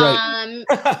 Right.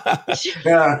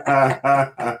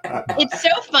 It's so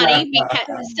funny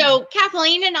because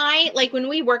Kathleen and I, like when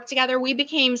we worked together, we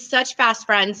became such fast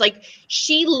friends. Like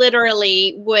she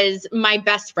literally was my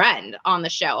best friend on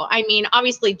the show. I mean,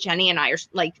 obviously Jenny and I are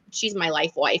like, she's my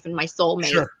life wife and my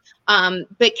soulmate. Sure.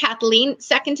 But Kathleen,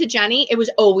 second to Jenny, it was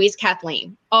always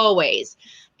Kathleen, always.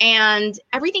 And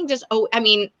everything just,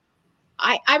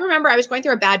 I remember I was going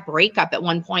through a bad breakup at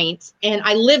one point and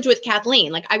I lived with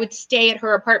Kathleen. Like I would stay at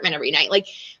her apartment every night. Like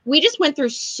we just went through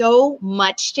so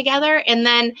much together. And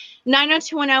then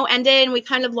 90210 ended and we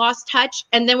kind of lost touch.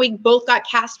 And then we both got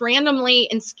cast randomly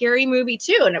in Scary Movie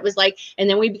 2. And it was like, and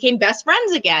then we became best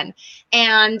friends again.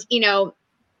 And,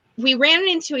 we ran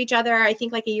into each other, I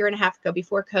think like a year and a half ago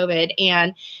before COVID,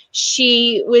 and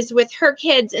she was with her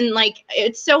kids and like,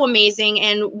 it's so amazing.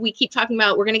 And we keep talking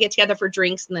about, we're going to get together for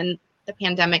drinks. And then the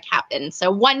pandemic happened.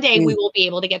 So one day we will be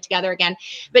able to get together again,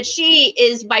 but she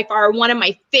is by far one of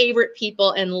my favorite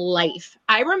people in life.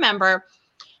 I remember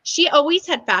she always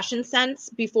had fashion sense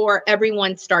before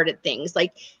everyone started things.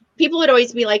 Like people would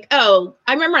always be like, oh,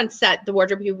 I remember on set, the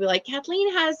wardrobe people would be like,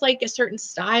 Kathleen has like a certain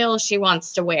style she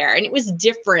wants to wear. And it was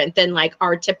different than like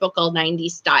our typical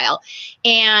 90s style.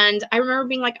 And I remember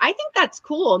being like, I think that's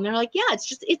cool. And they're like, yeah,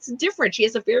 it's different. She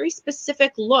has a very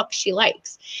specific look she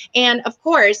likes. And of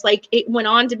course, like it went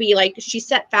on to be like, she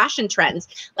set fashion trends.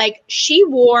 Like she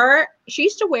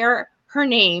used to wear her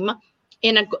name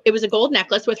it was a gold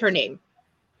necklace with her name.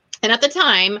 And at the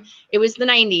time it was the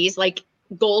 90s, like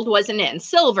gold wasn't in,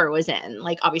 silver was in.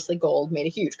 Like obviously gold made a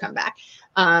huge comeback,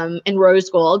 and rose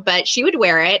gold, but she would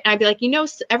wear it. And I'd be like,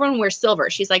 everyone wears silver.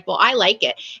 She's like, well, I like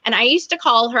it. And I used to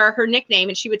call her nickname,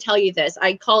 and she would tell you this.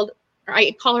 I call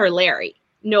her Larry.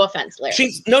 No offense, Larry.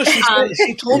 She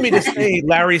told me to say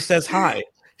Larry says hi.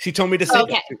 She told me to say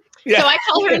okay. That. Yeah. So I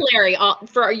call her Larry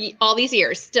for all these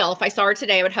years. Still, if I saw her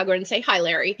today, I would hug her and say, hi,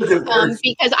 Larry.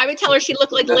 Because I would tell her she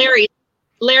looked like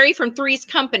Larry from Three's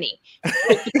Company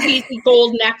with the cheesy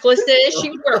gold necklaces.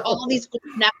 She would wear all these gold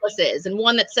necklaces and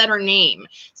one that said her name.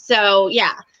 So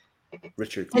yeah.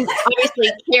 Richard. And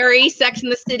obviously Carrie, Sex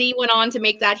and the City went on to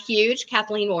make that huge.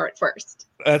 Kathleen wore it first.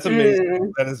 That's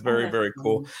amazing. That is very, very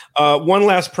cool. One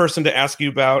last person to ask you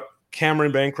about,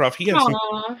 Cameron Bancroft. He has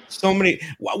so many.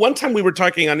 One time we were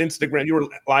talking on Instagram, you were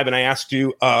live, and I asked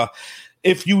you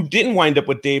if you didn't wind up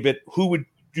with David, who would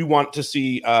you want to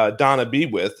see Donna be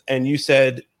with? And you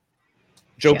said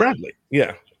Joe Bradley.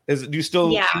 Yeah. Do you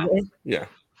still? Yeah. Yeah.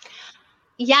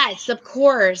 Yes, of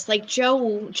course. Like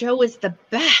Joe was the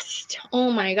best.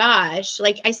 Oh my gosh.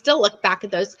 Like I still look back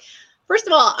at those. First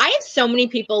of all, I have so many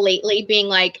people lately being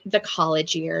like the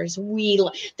college years.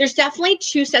 There's definitely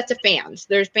two sets of fans.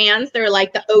 There's fans that are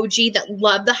like the OG that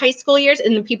love the high school years,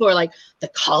 and then people are like the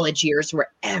college years were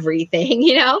everything,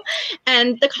 you know?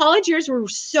 And the college years were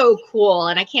so cool,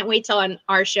 and I can't wait till on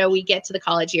our show we get to the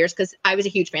college years because I was a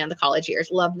huge fan of the college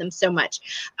years. Loved them so much.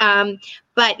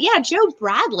 But yeah, Joe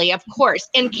Bradley, of course.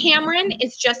 And Cameron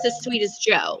is just as sweet as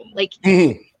Joe. Like,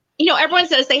 you know, everyone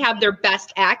says they have their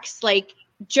best ex. Like,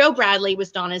 Joe Bradley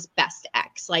was Donna's best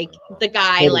ex. Like, the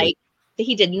guy, like,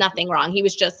 he did nothing wrong. He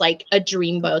was just like a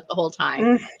dreamboat the whole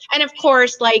time. And of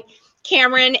course, like,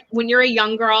 Cameron, when you're a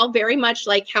young girl, very much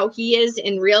like how he is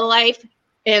in real life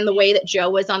and the way that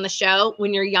Joe was on the show,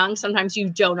 when you're young, sometimes you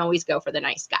don't always go for the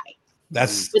nice guy.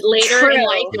 But later in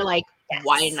life, you're like,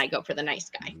 why didn't I go for the nice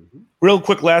guy? Real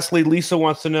quick, lastly, Lisa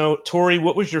wants to know, Tori,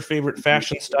 what was your favorite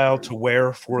fashion style to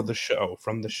wear for the show,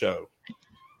 from the show?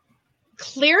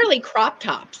 Clearly crop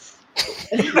tops.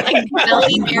 Like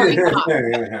belly bearing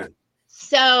tops.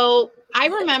 So I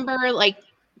remember, like,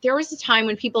 there was a time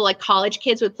when people, like college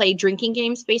kids, would play drinking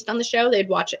games based on the show. They'd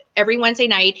watch it every Wednesday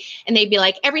night, and they'd be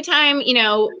like, every time, you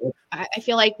know, I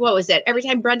feel like, what was it? Every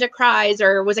time Brenda cries,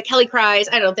 or was it Kelly cries?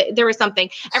 I don't know. There was something.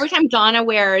 Every time Donna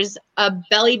wears a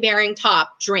belly-bearing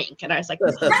top, drink. And I was like,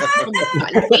 oh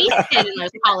my God, wasted in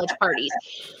those college parties.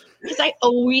 Because I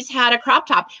always had a crop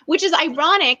top, which is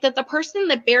ironic that the person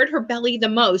that bared her belly the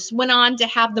most went on to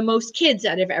have the most kids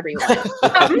out of everyone.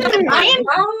 I am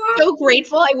so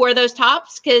grateful I wore those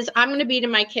tops, because I'm going to be to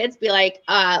my kids, be like,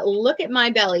 look at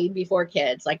my belly before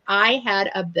kids. Like, I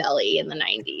had a belly in the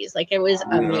 90s. Like, it was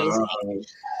amazing.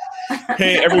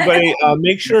 Hey, everybody,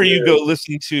 make sure you go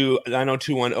listen to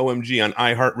 9021 OMG on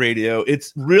iHeartRadio.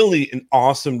 It's really an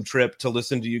awesome trip to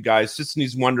listen to you guys.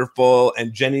 Sisney's wonderful,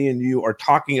 and Jenny and you are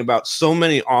talking about so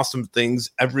many awesome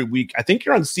things every week. I think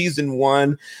you're on season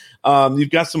 1. You've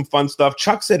got some fun stuff.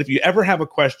 Chuck said if you ever have a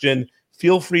question,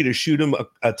 feel free to shoot him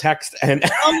a text. And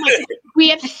oh my God. We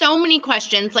have so many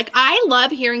questions. Like, I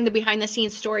love hearing the behind the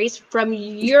scenes stories from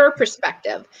your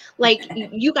perspective. Like,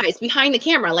 you guys behind the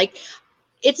camera, like,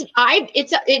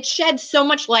 it shed so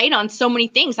much light on so many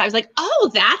things. I was like,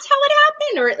 oh, that's how it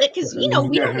happened, or because we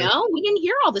don't know, we didn't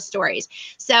hear all the stories.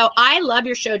 So I love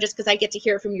your show just because I get to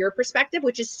hear it from your perspective,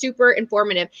 which is super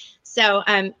informative. So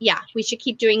yeah, we should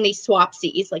keep doing these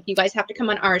swapsies. Like, you guys have to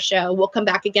come on our show. We'll come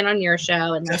back again on your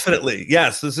show. And definitely,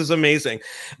 yes, this is amazing.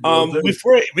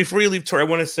 Before you leave, Tori, I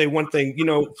want to say one thing. You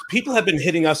know, people have been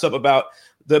hitting us up about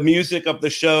the music of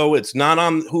the show. It's not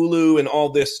on Hulu and all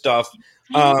this stuff.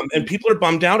 And people are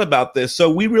bummed out about this.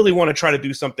 So we really want to try to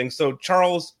do something. So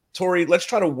Charles, Tori, let's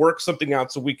try to work something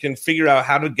out so we can figure out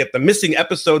how to get the missing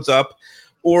episodes up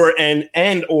or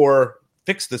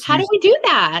fix this. How do we do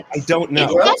that? I don't know.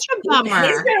 It's such a bummer.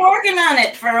 He's been working on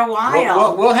it for a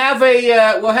while. We'll have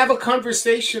a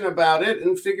conversation about it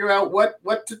and figure out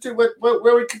what to do,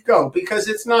 where we could go, because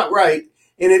it's not right.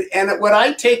 And what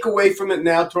I take away from it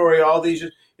now, Tori, all these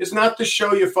years, is not the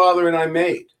show your father and I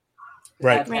made.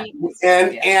 Right.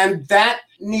 And that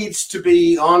needs to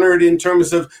be honored in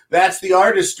terms of that's the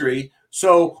artistry.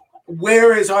 So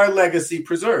where is our legacy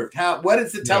preserved? What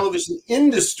does the television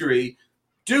industry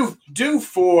do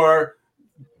for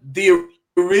the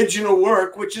original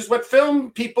work, which is what film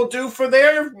people do for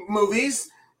their movies?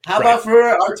 How about for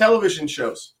our television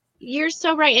shows? You're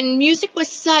so right. And music was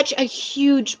such a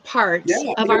huge part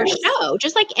of our show,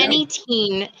 just like any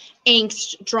teen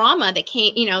angst drama that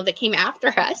came after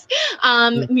us.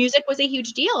 Music was a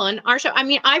huge deal on our show. I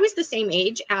mean, I was the same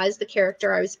age as the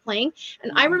character I was playing.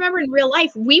 And I remember in real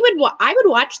life, I would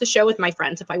watch the show with my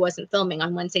friends if I wasn't filming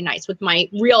on Wednesday nights with my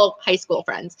real high school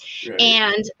friends. Right.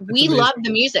 And we loved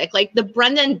the music, like the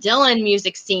Brendan Dillon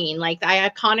music scene, like the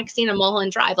iconic scene of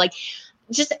Mulholland Drive, like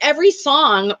just every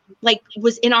song like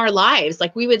was in our lives.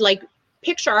 Like we would like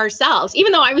picture ourselves,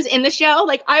 even though I was in the show,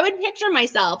 like I would picture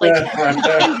myself like Dylan,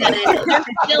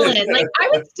 like I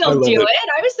would still do it.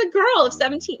 I was the girl of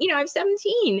 17, I'm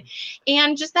 17.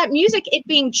 And just that music, it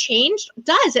being changed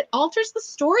it alters the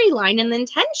storyline and the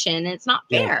intention. It's not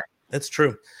fair. Yeah, that's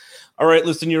true. All right,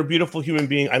 listen, you're a beautiful human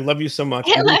being. I love you so much.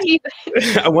 I love you.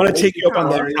 I want to take you up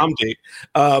on that prom date.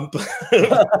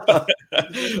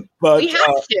 But we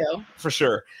have to. For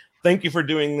sure. Thank you for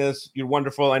doing this. You're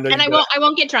wonderful. I know. And I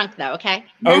won't get drunk though. Okay.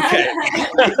 Okay.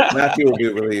 Matthew will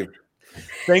be relieved.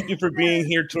 Thank you for being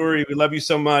here, Tori. We love you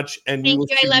so much. And thank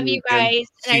you. I love you guys.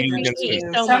 I appreciate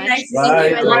you so much. Nice to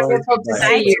see you. Wonderful to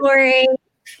see you. Tori.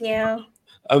 Yeah.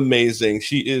 Amazing.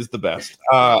 She is the best.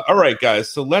 All right,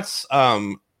 guys. So let's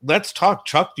let's talk.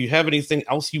 Chuck, do you have anything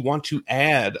else you want to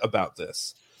add about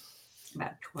this?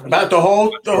 About the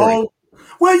whole.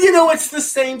 Well, it's the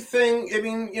same thing. I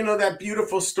mean, that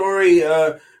beautiful story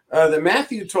that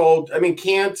Matthew told. I mean,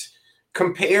 can't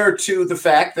compare to the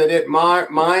fact that at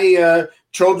my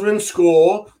children's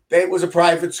school, it was a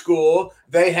private school.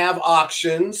 They have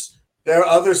auctions. There are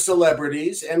other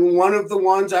celebrities, and one of the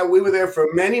ones we were there for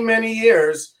many, many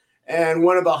years, and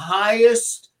one of the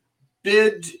highest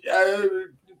bid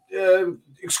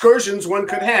excursions one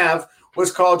could have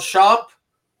was called Shop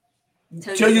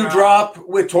Till You Drop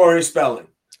with Tori Spelling.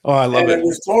 Oh, I love it. It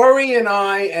was Tori and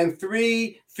I and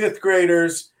 3 fifth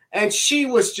graders, and she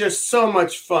was just so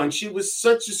much fun. She was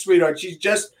such a sweetheart. She's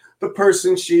just the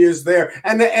person she is there.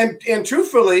 And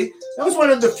truthfully, that was one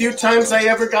of the few times I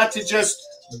ever got to just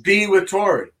be with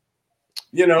Tori,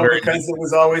 because it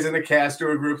was always in a cast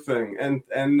or a group thing. And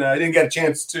I didn't get a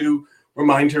chance to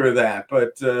remind her of that,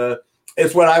 but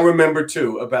it's what I remember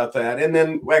too about that. And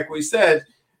then, like we said,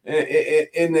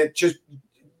 that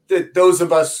those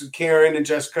of us, Karen and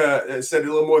Jessica, said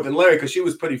a little more than Larry, because she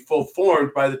was pretty full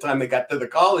formed by the time they got to the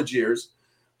college years.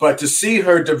 But to see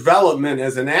her development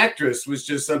as an actress was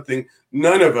just something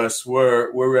none of us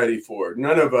were ready for.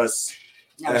 None of us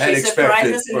had expected. She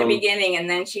surprised us in the beginning, and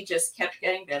then she just kept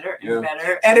getting better and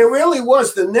better. And it really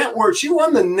was the network. She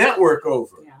won the network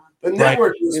over. Yeah. The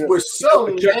network was so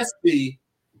nasty.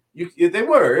 They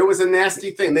were. It was a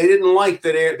nasty thing. They didn't like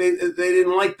that. They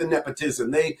didn't like the nepotism.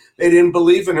 They didn't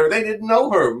believe in her. They didn't know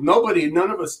her.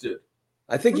 None of us did.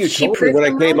 I think you told me when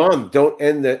I came on, don't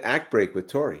end the act break with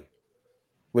Tori,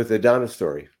 with the Donna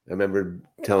story. I remember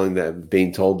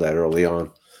being told that early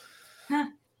on. Huh.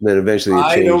 And then eventually it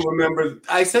changed. I don't remember.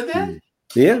 I said that?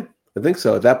 Yeah, I think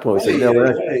so. At that point, I said, no,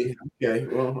 okay.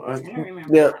 Well, I don't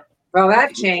remember. Yeah. Well,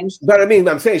 that changed. But I mean,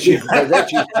 I'm saying she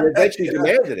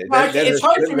demanded it. Well, it's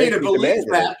hard for me to believe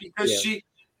that because she,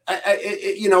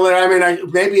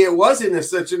 maybe it wasn't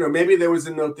such maybe there was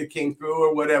a note that came through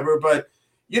or whatever. But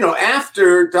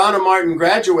after Donna Martin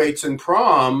graduates in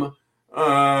Prom,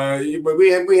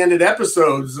 we ended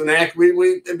episodes and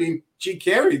she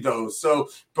carried those. So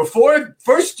before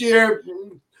first year,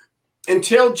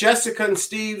 until Jessica and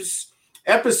Steve's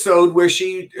episode where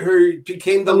she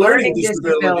became the learning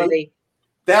disability.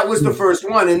 That was the first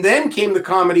one, and then came the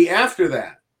comedy after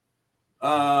that.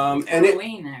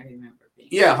 Halloween, I remember.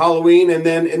 Yeah, Halloween, and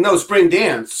then Spring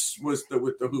Dance was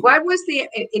with the Who. What was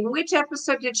in which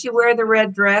episode did she wear the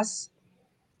red dress?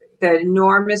 The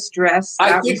enormous dress.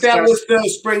 I think that was the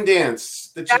Spring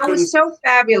Dance. That was so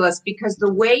fabulous because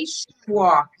the way she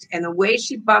walked and the way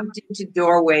she bumped into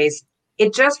doorways.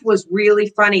 It just was really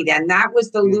funny then. That was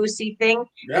the Lucy thing.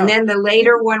 Yeah. And then the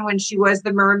later one when she was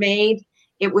the mermaid,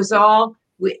 it was all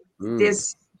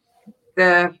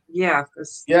slapstick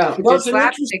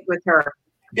with her.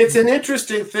 It's an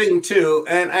interesting thing too.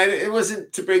 And it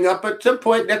wasn't to bring up, but at some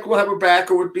point Nick will have her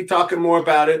back or we'll be talking more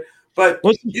about it. But,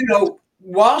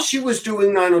 while she was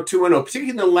doing 90210, particularly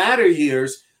in the latter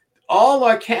years, all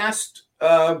our cast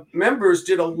members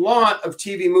did a lot of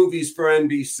TV movies for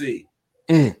NBC.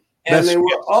 And they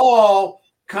were all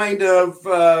kind of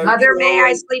Mother May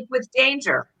I Sleep with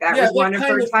Danger. That was one of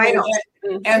her titles.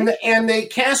 And they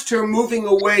cast her moving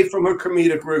away from her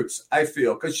comedic roots, I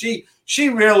feel, because she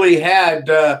really had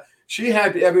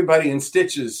everybody in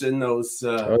stitches in those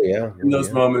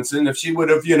moments. And if she would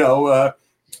have,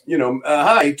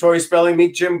 hi, Tori Spelling,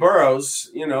 meet Jim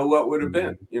Burrows, what would have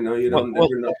been?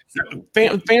 Never know.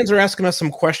 Fans are asking us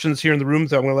some questions here in the room,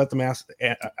 so I'm going to let them ask.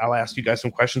 I'll ask you guys some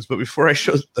questions, but before I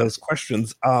show those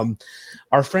questions,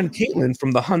 our friend Caitlin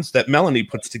from the Hunts that Melanie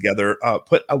puts together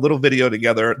put a little video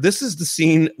together. This is the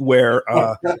scene where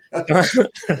this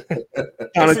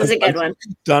is a good one.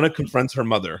 Donna confronts her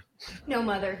mother. No,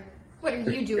 Mother, what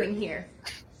are you doing here?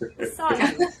 I saw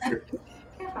you.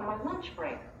 I'm on lunch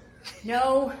break.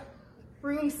 No,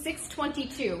 room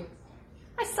 622.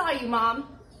 I saw you, Mom.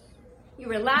 You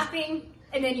were laughing,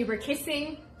 and then you were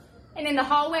kissing, and in the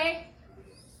hallway.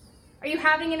 Are you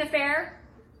having an affair?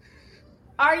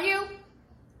 Are you?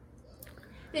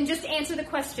 Then just answer the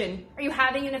question. Are you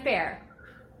having an affair?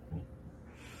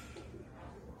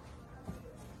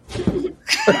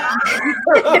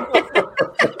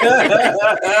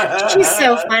 She's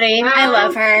so funny. I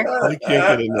love her. I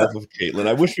can't get enough of Caitlin.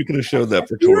 I wish we could have showed that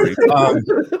for Tori.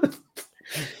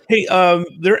 Hey,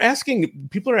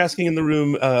 people are asking in the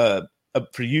room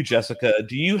for you, Jessica,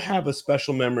 do you have a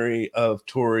special memory of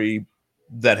Tori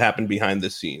that happened behind the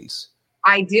scenes?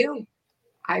 I do.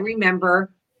 I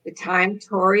remember the time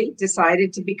Tori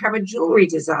decided to become a jewelry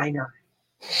designer.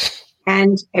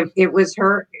 And it was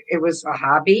a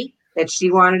hobby. that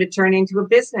she wanted to turn into a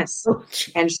business.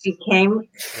 And she came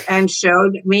and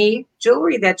showed me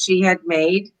jewelry that she had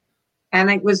made. And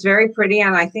it was very pretty.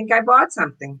 And I think I bought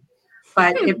something.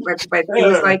 But it was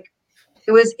like,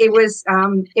 it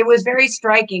was very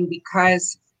striking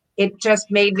because it just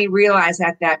made me realize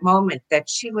at that moment that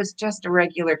she was just a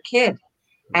regular kid.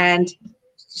 And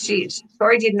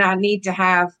Tori did not need to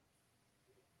have,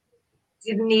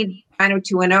 didn't need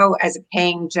 90210 as a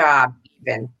paying job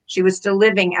even. She was still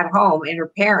living at home in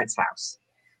her parents' house.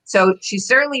 So she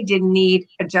certainly didn't need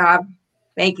a job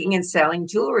making and selling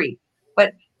jewelry.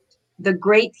 But the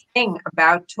great thing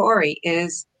about Tori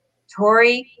is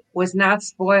Tori was not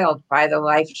spoiled by the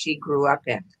life she grew up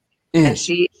in. And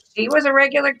she was a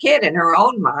regular kid in her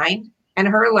own mind, and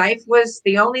her life was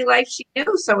the only life she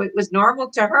knew. So it was normal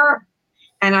to her.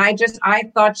 And I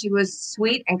thought she was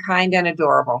sweet and kind and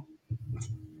adorable.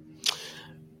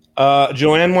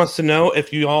 Joanne wants to know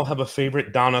if you all have a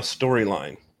favorite Donna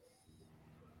storyline.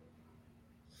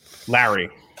 Larry.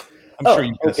 I'm sure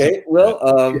you can. Okay.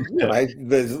 Well,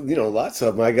 there's lots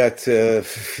of them. I got I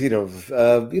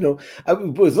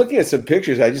was looking at some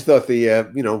pictures. I just thought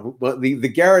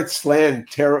the Garrett Slan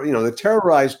the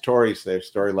terrorized Tories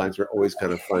storylines were always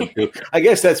kind of fun too. I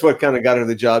guess that's what kind of got her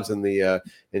the jobs in the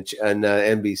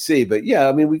NBC. But yeah,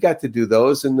 I mean, we got to do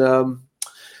those, and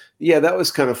that was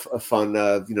kind of fun.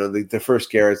 The first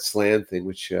Garrett Slan thing,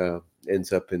 which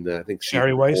ends up in I think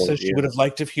Sherry Weiss says she would have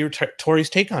liked to hear Tori's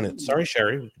take on it. Sorry,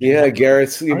 Sherry. Yeah,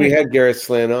 we had Garrett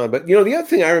Slan on, but the other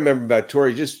thing I remember about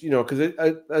Tori, just because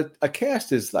a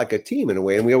cast is like a team in a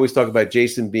way, and we always talk about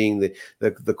Jason being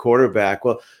the quarterback.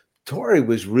 Well, Tori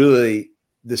was really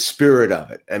the spirit of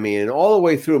it. I mean, all the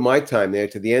way through my time there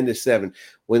to the end of 7,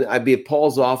 when I'd be at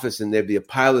Paul's office and there'd be a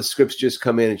pile of scripts just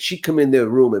come in, and she'd come in the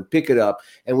room and pick it up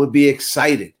and would be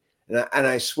excited. And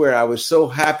I swear I was so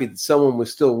happy that someone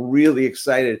was still really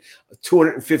excited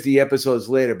 250 episodes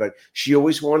later, but she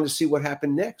always wanted to see what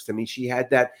happened next. I mean, she had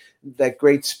that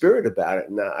great spirit about it.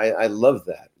 And I love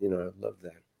that. I love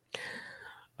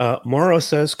that. Morrow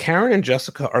says, Karen and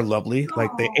Jessica are lovely,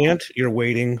 like the aunt you're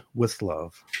waiting with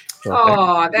love.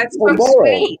 Oh, that's so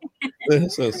sweet.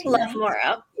 So sweet. Love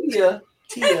Morrow. Yeah.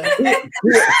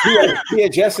 Tia,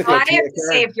 Jessica. Well, I have to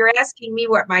say, if you're asking me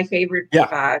what my favorite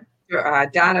Donna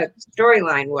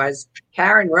storyline was,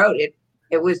 Karen wrote it.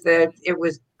 It was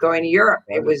going to Europe.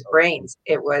 It was Brains.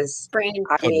 It was Brains.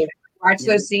 I mean, I watched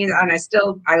those scenes, and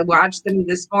I watched them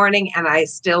this morning, and I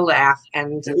still laugh.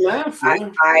 And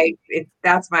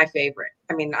that's my favorite.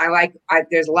 I mean,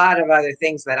 there's a lot of other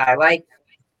things that I like,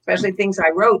 especially things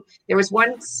I wrote. There was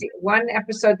one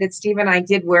episode that Steve and I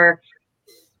did where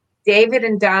David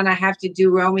and Donna have to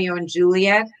do Romeo and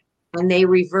Juliet, and they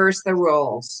reverse the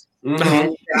roles. Mm-hmm.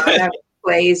 And Donna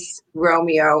plays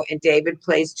Romeo and David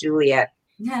plays Juliet.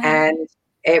 Yeah. And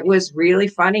it was really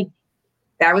funny.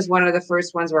 That was one of the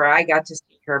first ones where I got to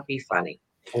see her be funny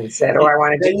and said, I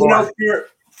want to do more.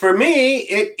 For me,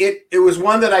 it was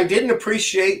one that I didn't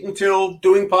appreciate until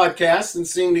doing podcasts and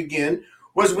seeing it again,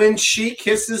 was when she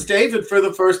kisses David for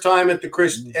the first time at the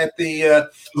Christmas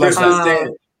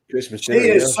dance. She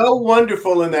is so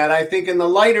wonderful in that. I think in the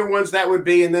lighter ones that would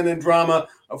be, and then in drama,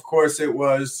 of course, it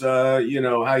was, how are you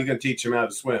going to teach him how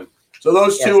to swim? So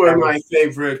those two are my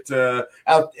favorite.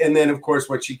 And then, of course,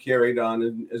 what she carried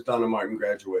on as Donna Martin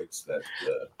graduates.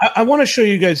 I want to show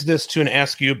you guys this, too, and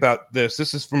ask you about this.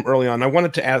 This is from early on. I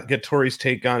wanted to get Tori's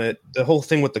take on it, the whole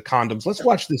thing with the condoms. Let's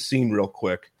watch this scene real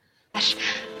quick.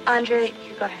 Andre,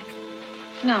 you go ahead.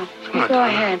 No, you go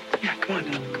ahead. Yeah, come on,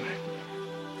 Donna, go ahead.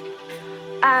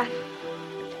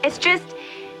 It's just,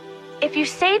 if you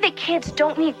say that kids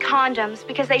don't need condoms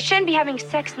because they shouldn't be having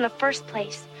sex in the first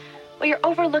place, well, you're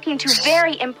overlooking two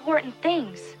very important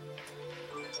things.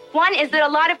 One is that a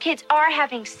lot of kids are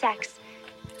having sex,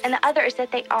 and the other is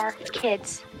that they are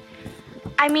kids.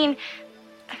 I mean,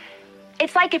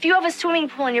 it's like if you have a swimming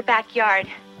pool in your backyard,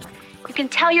 you can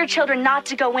tell your children not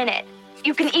to go in it.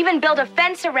 You can even build a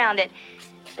fence around it.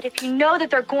 But if you know that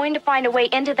they're going to find a way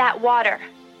into that water,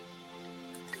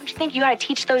 don't you think you got to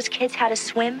teach those kids how to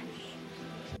swim?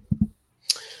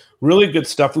 Really good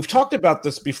stuff. We've talked about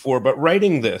this before, but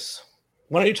writing this,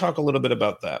 why don't you talk a little bit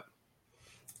about that?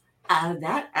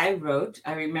 That I wrote.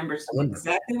 I remember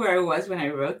exactly where I was when I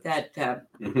wrote that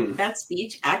that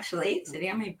speech, actually,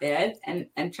 sitting on my bed.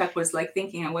 And Chuck was like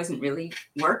thinking I wasn't really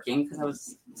working because I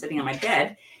was sitting on my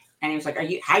bed. And he was like,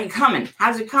 how you coming?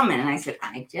 How's it coming? And I said,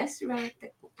 I just wrote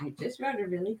a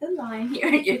really good line here.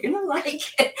 You're going to like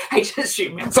it. I just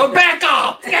remember. So back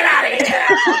off. Get out of here.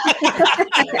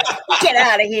 Get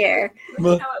out of here.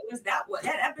 How it was that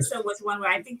episode was one where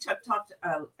I think Chuck talked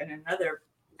in another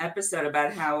episode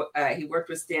about how he worked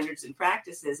with standards and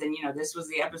practices, and this was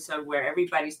the episode where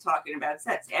everybody's talking about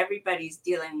sex. Everybody's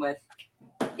dealing with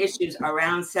issues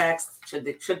around sex. Should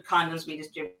condoms be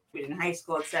distributed in high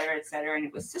school, et cetera, and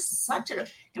it was just such an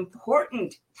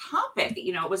important topic.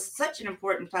 It was such an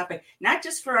important topic, not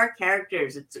just for our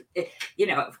characters.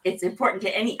 It's important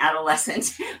to any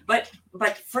adolescent, but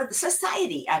for the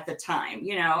society at the time.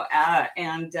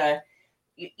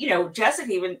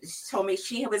 Jessica even told me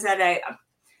she was at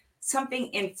something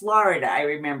in Florida, I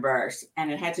remember,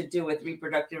 and it had to do with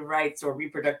reproductive rights or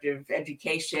reproductive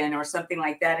education or something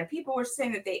like that. And people were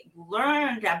saying that they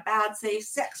learned about safe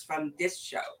sex from this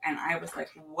show. And I was like,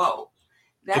 whoa,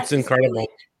 that's incredible. Really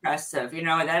impressive.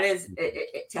 That is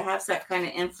to have that kind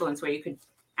of influence where you could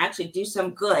actually do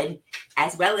some good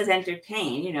as well as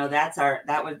entertain.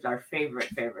 That was our favorite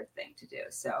thing to do.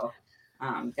 So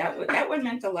that one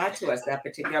meant a lot to us. That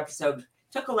particular episode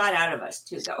took a lot out of us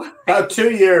too, though. About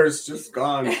 2 years just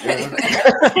gone.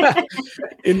 Yeah.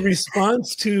 In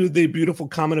response to the beautiful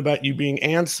comment about you being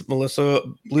aunts, Melissa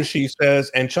Blishy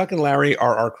says, and Chuck and Larry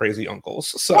are our crazy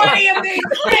uncles. So. What do you mean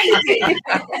crazy?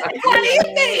 What do you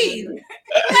mean?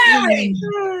 Larry?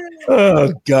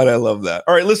 Oh, God, I love that.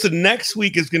 All right, listen, next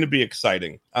week is going to be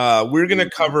exciting. We're going to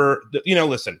cover,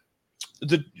 listen,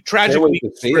 the tragic week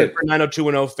for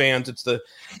 90210 fans. It's the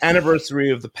anniversary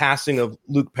of the passing of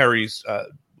Luke Perry's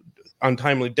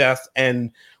untimely death,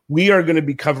 and we are going to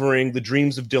be covering the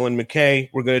dreams of Dylan McKay.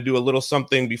 We're going to do a little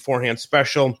something beforehand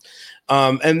special,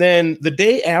 and then the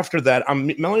day after that,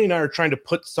 Melanie and I are trying to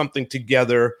put something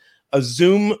together, a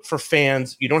Zoom for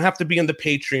fans. You don't have to be in the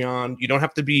Patreon. You don't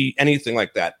have to be anything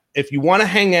like that. If you want to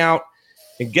hang out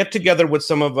and get together with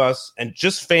some of us and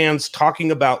just fans talking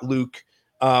about Luke,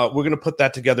 we're going to put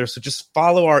that together. So just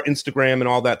follow our Instagram and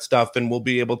all that stuff, and we'll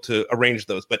be able to arrange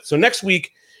those. But so next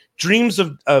week, Dreams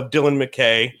of Dylan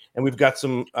McKay, and we've got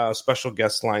some special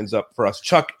guest lines up for us.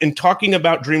 Chuck, in talking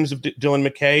about Dreams of Dylan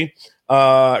McKay,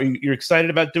 you're excited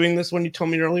about doing this one you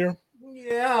told me earlier?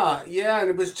 Yeah. And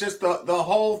it was just the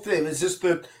whole thing. It's just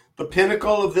the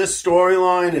pinnacle of this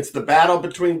storyline. It's the battle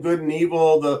between good and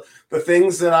evil, the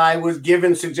things that I was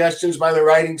given suggestions by the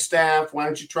writing staff. Why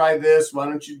don't you try this? Why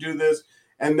don't you do this?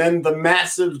 And then the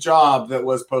massive job that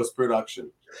was post-production.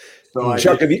 So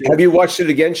Chuck, have you watched it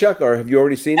again, Chuck, or have you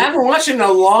already seen it? I haven't watched it in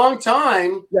a long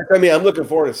time. Yes, I mean, I'm looking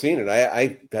forward to seeing it.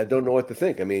 I don't know what to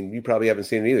think. I mean, you probably haven't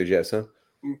seen it either, Jess, huh?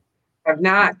 I've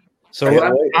not. So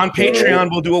on Patreon,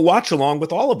 we'll do a watch along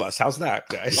with all of us. How's that,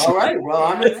 guys? All right. Well,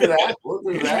 I'm in for that. We'll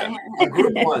do that. A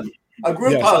group one. A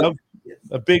group hug.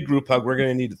 A big group hug. We're going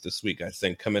to need it this week, I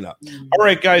think, coming up. All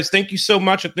right, guys. Thank you so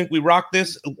much. I think we rocked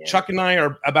this. Yeah. Chuck and I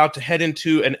are about to head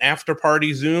into an after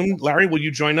party Zoom. Larry, will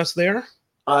you join us there?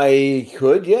 I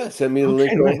could, yeah. Send me the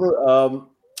link over.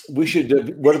 We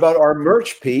should. What about our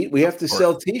merch, Pete? We have to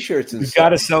sell T-shirts. We've got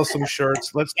to sell some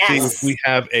shirts. Let's see if we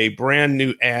have a brand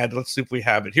new ad. Let's see if we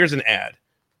have it. Here's an ad.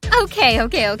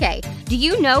 Okay. Do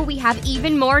you know we have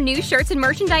even more new shirts and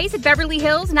merchandise at Beverly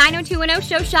Hills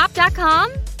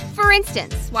 90210showshop.com? For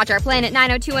instance, watch our Planet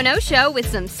 90210 show with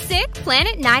some sick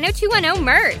Planet 90210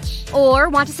 merch. Or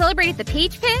want to celebrate at the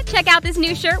Peach Pit? Check out this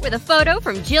new shirt with a photo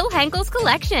from Jill Henkel's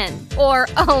collection. Or,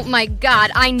 oh my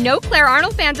God, I know Claire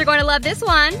Arnold fans are going to love this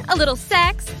one. A little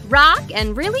sex, rock,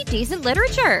 and really decent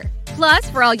literature. Plus,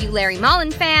 for all you Larry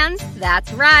Mullen fans,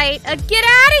 that's right, a Get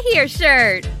Out of Here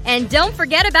shirt. And don't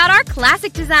forget about our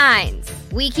classic designs.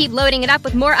 We keep loading it up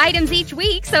with more items each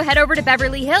week, so head over to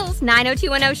Beverly Hills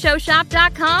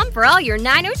 90210showshop.com for all your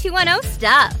 90210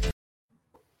 stuff.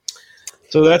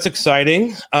 So that's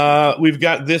exciting. We've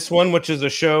got this one, which is a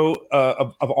show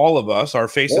of all of us. Our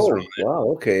faces are on it.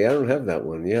 Wow, okay. I don't have that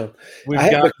one. Yeah. We've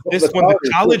got this one, the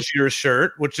college years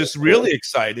shirt, which is really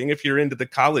exciting if you're into the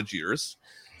college years.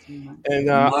 And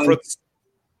go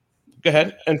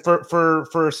ahead. And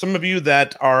for some of you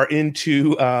that are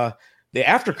into the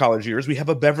after college years, we have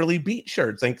a Beverly Beat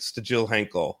shirt, thanks to Jill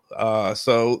Henkel.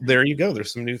 So there you go.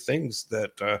 There's some new things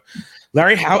that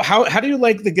Larry, how do you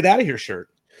like the Get Out of Here shirt?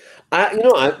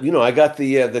 I got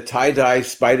the tie-dye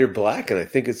spider black, and I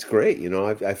think it's great.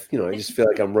 I just feel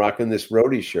like I'm rocking this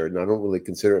roadie shirt, and I don't really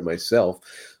consider it myself.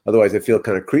 Otherwise, I feel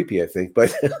kind of creepy, I think.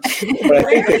 But I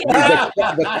think that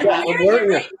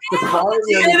the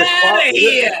quality,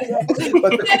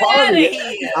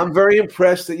 I'm very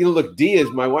impressed that, look, Dee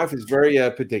my wife is very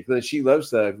particular. She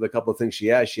loves the couple of things she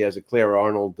has. She has a Claire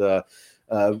Arnold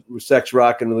sex,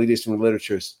 rock, and elitist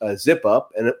literature zip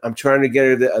up, and I'm trying to get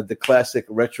her the classic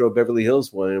retro Beverly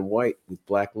Hills one in white with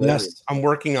black lettering. Yes, I'm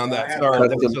working on that. Sorry,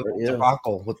 that was a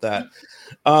debacle with that.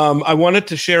 I wanted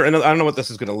to share, and I don't know what this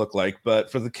is going to look like,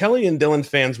 but for the Kelly and Dylan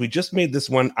fans, we just made this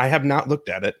one. I have not looked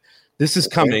at it. This is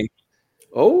coming.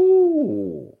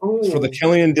 Oh. For the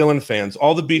Kelly and Dylan fans,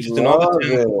 all the beaches and all the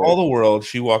towns, all the world,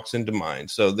 she walks into mine.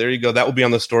 So there you go. That will be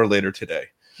on the store later today.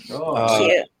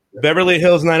 Cute. Beverly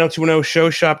Hills 90210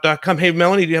 showshop.com. Hey,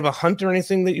 Melanie, do you have a hunt or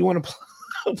anything that you want to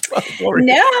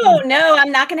No,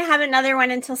 I'm not going to have another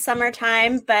one until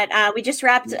summertime, but we just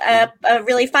wrapped up a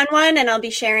really fun one, and I'll be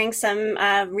sharing some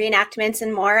reenactments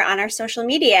and more on our social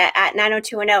media at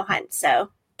 90210 Hunt. So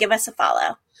give us a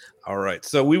follow. All right.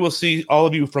 So we will see all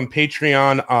of you from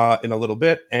Patreon in a little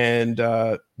bit, and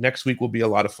next week will be a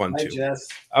lot of fun, too. Jess.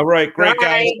 All right. Great,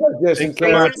 guys. Jess and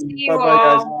Karen. Bye-bye,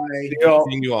 guys.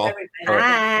 See you all.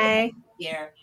 Bye. Yeah.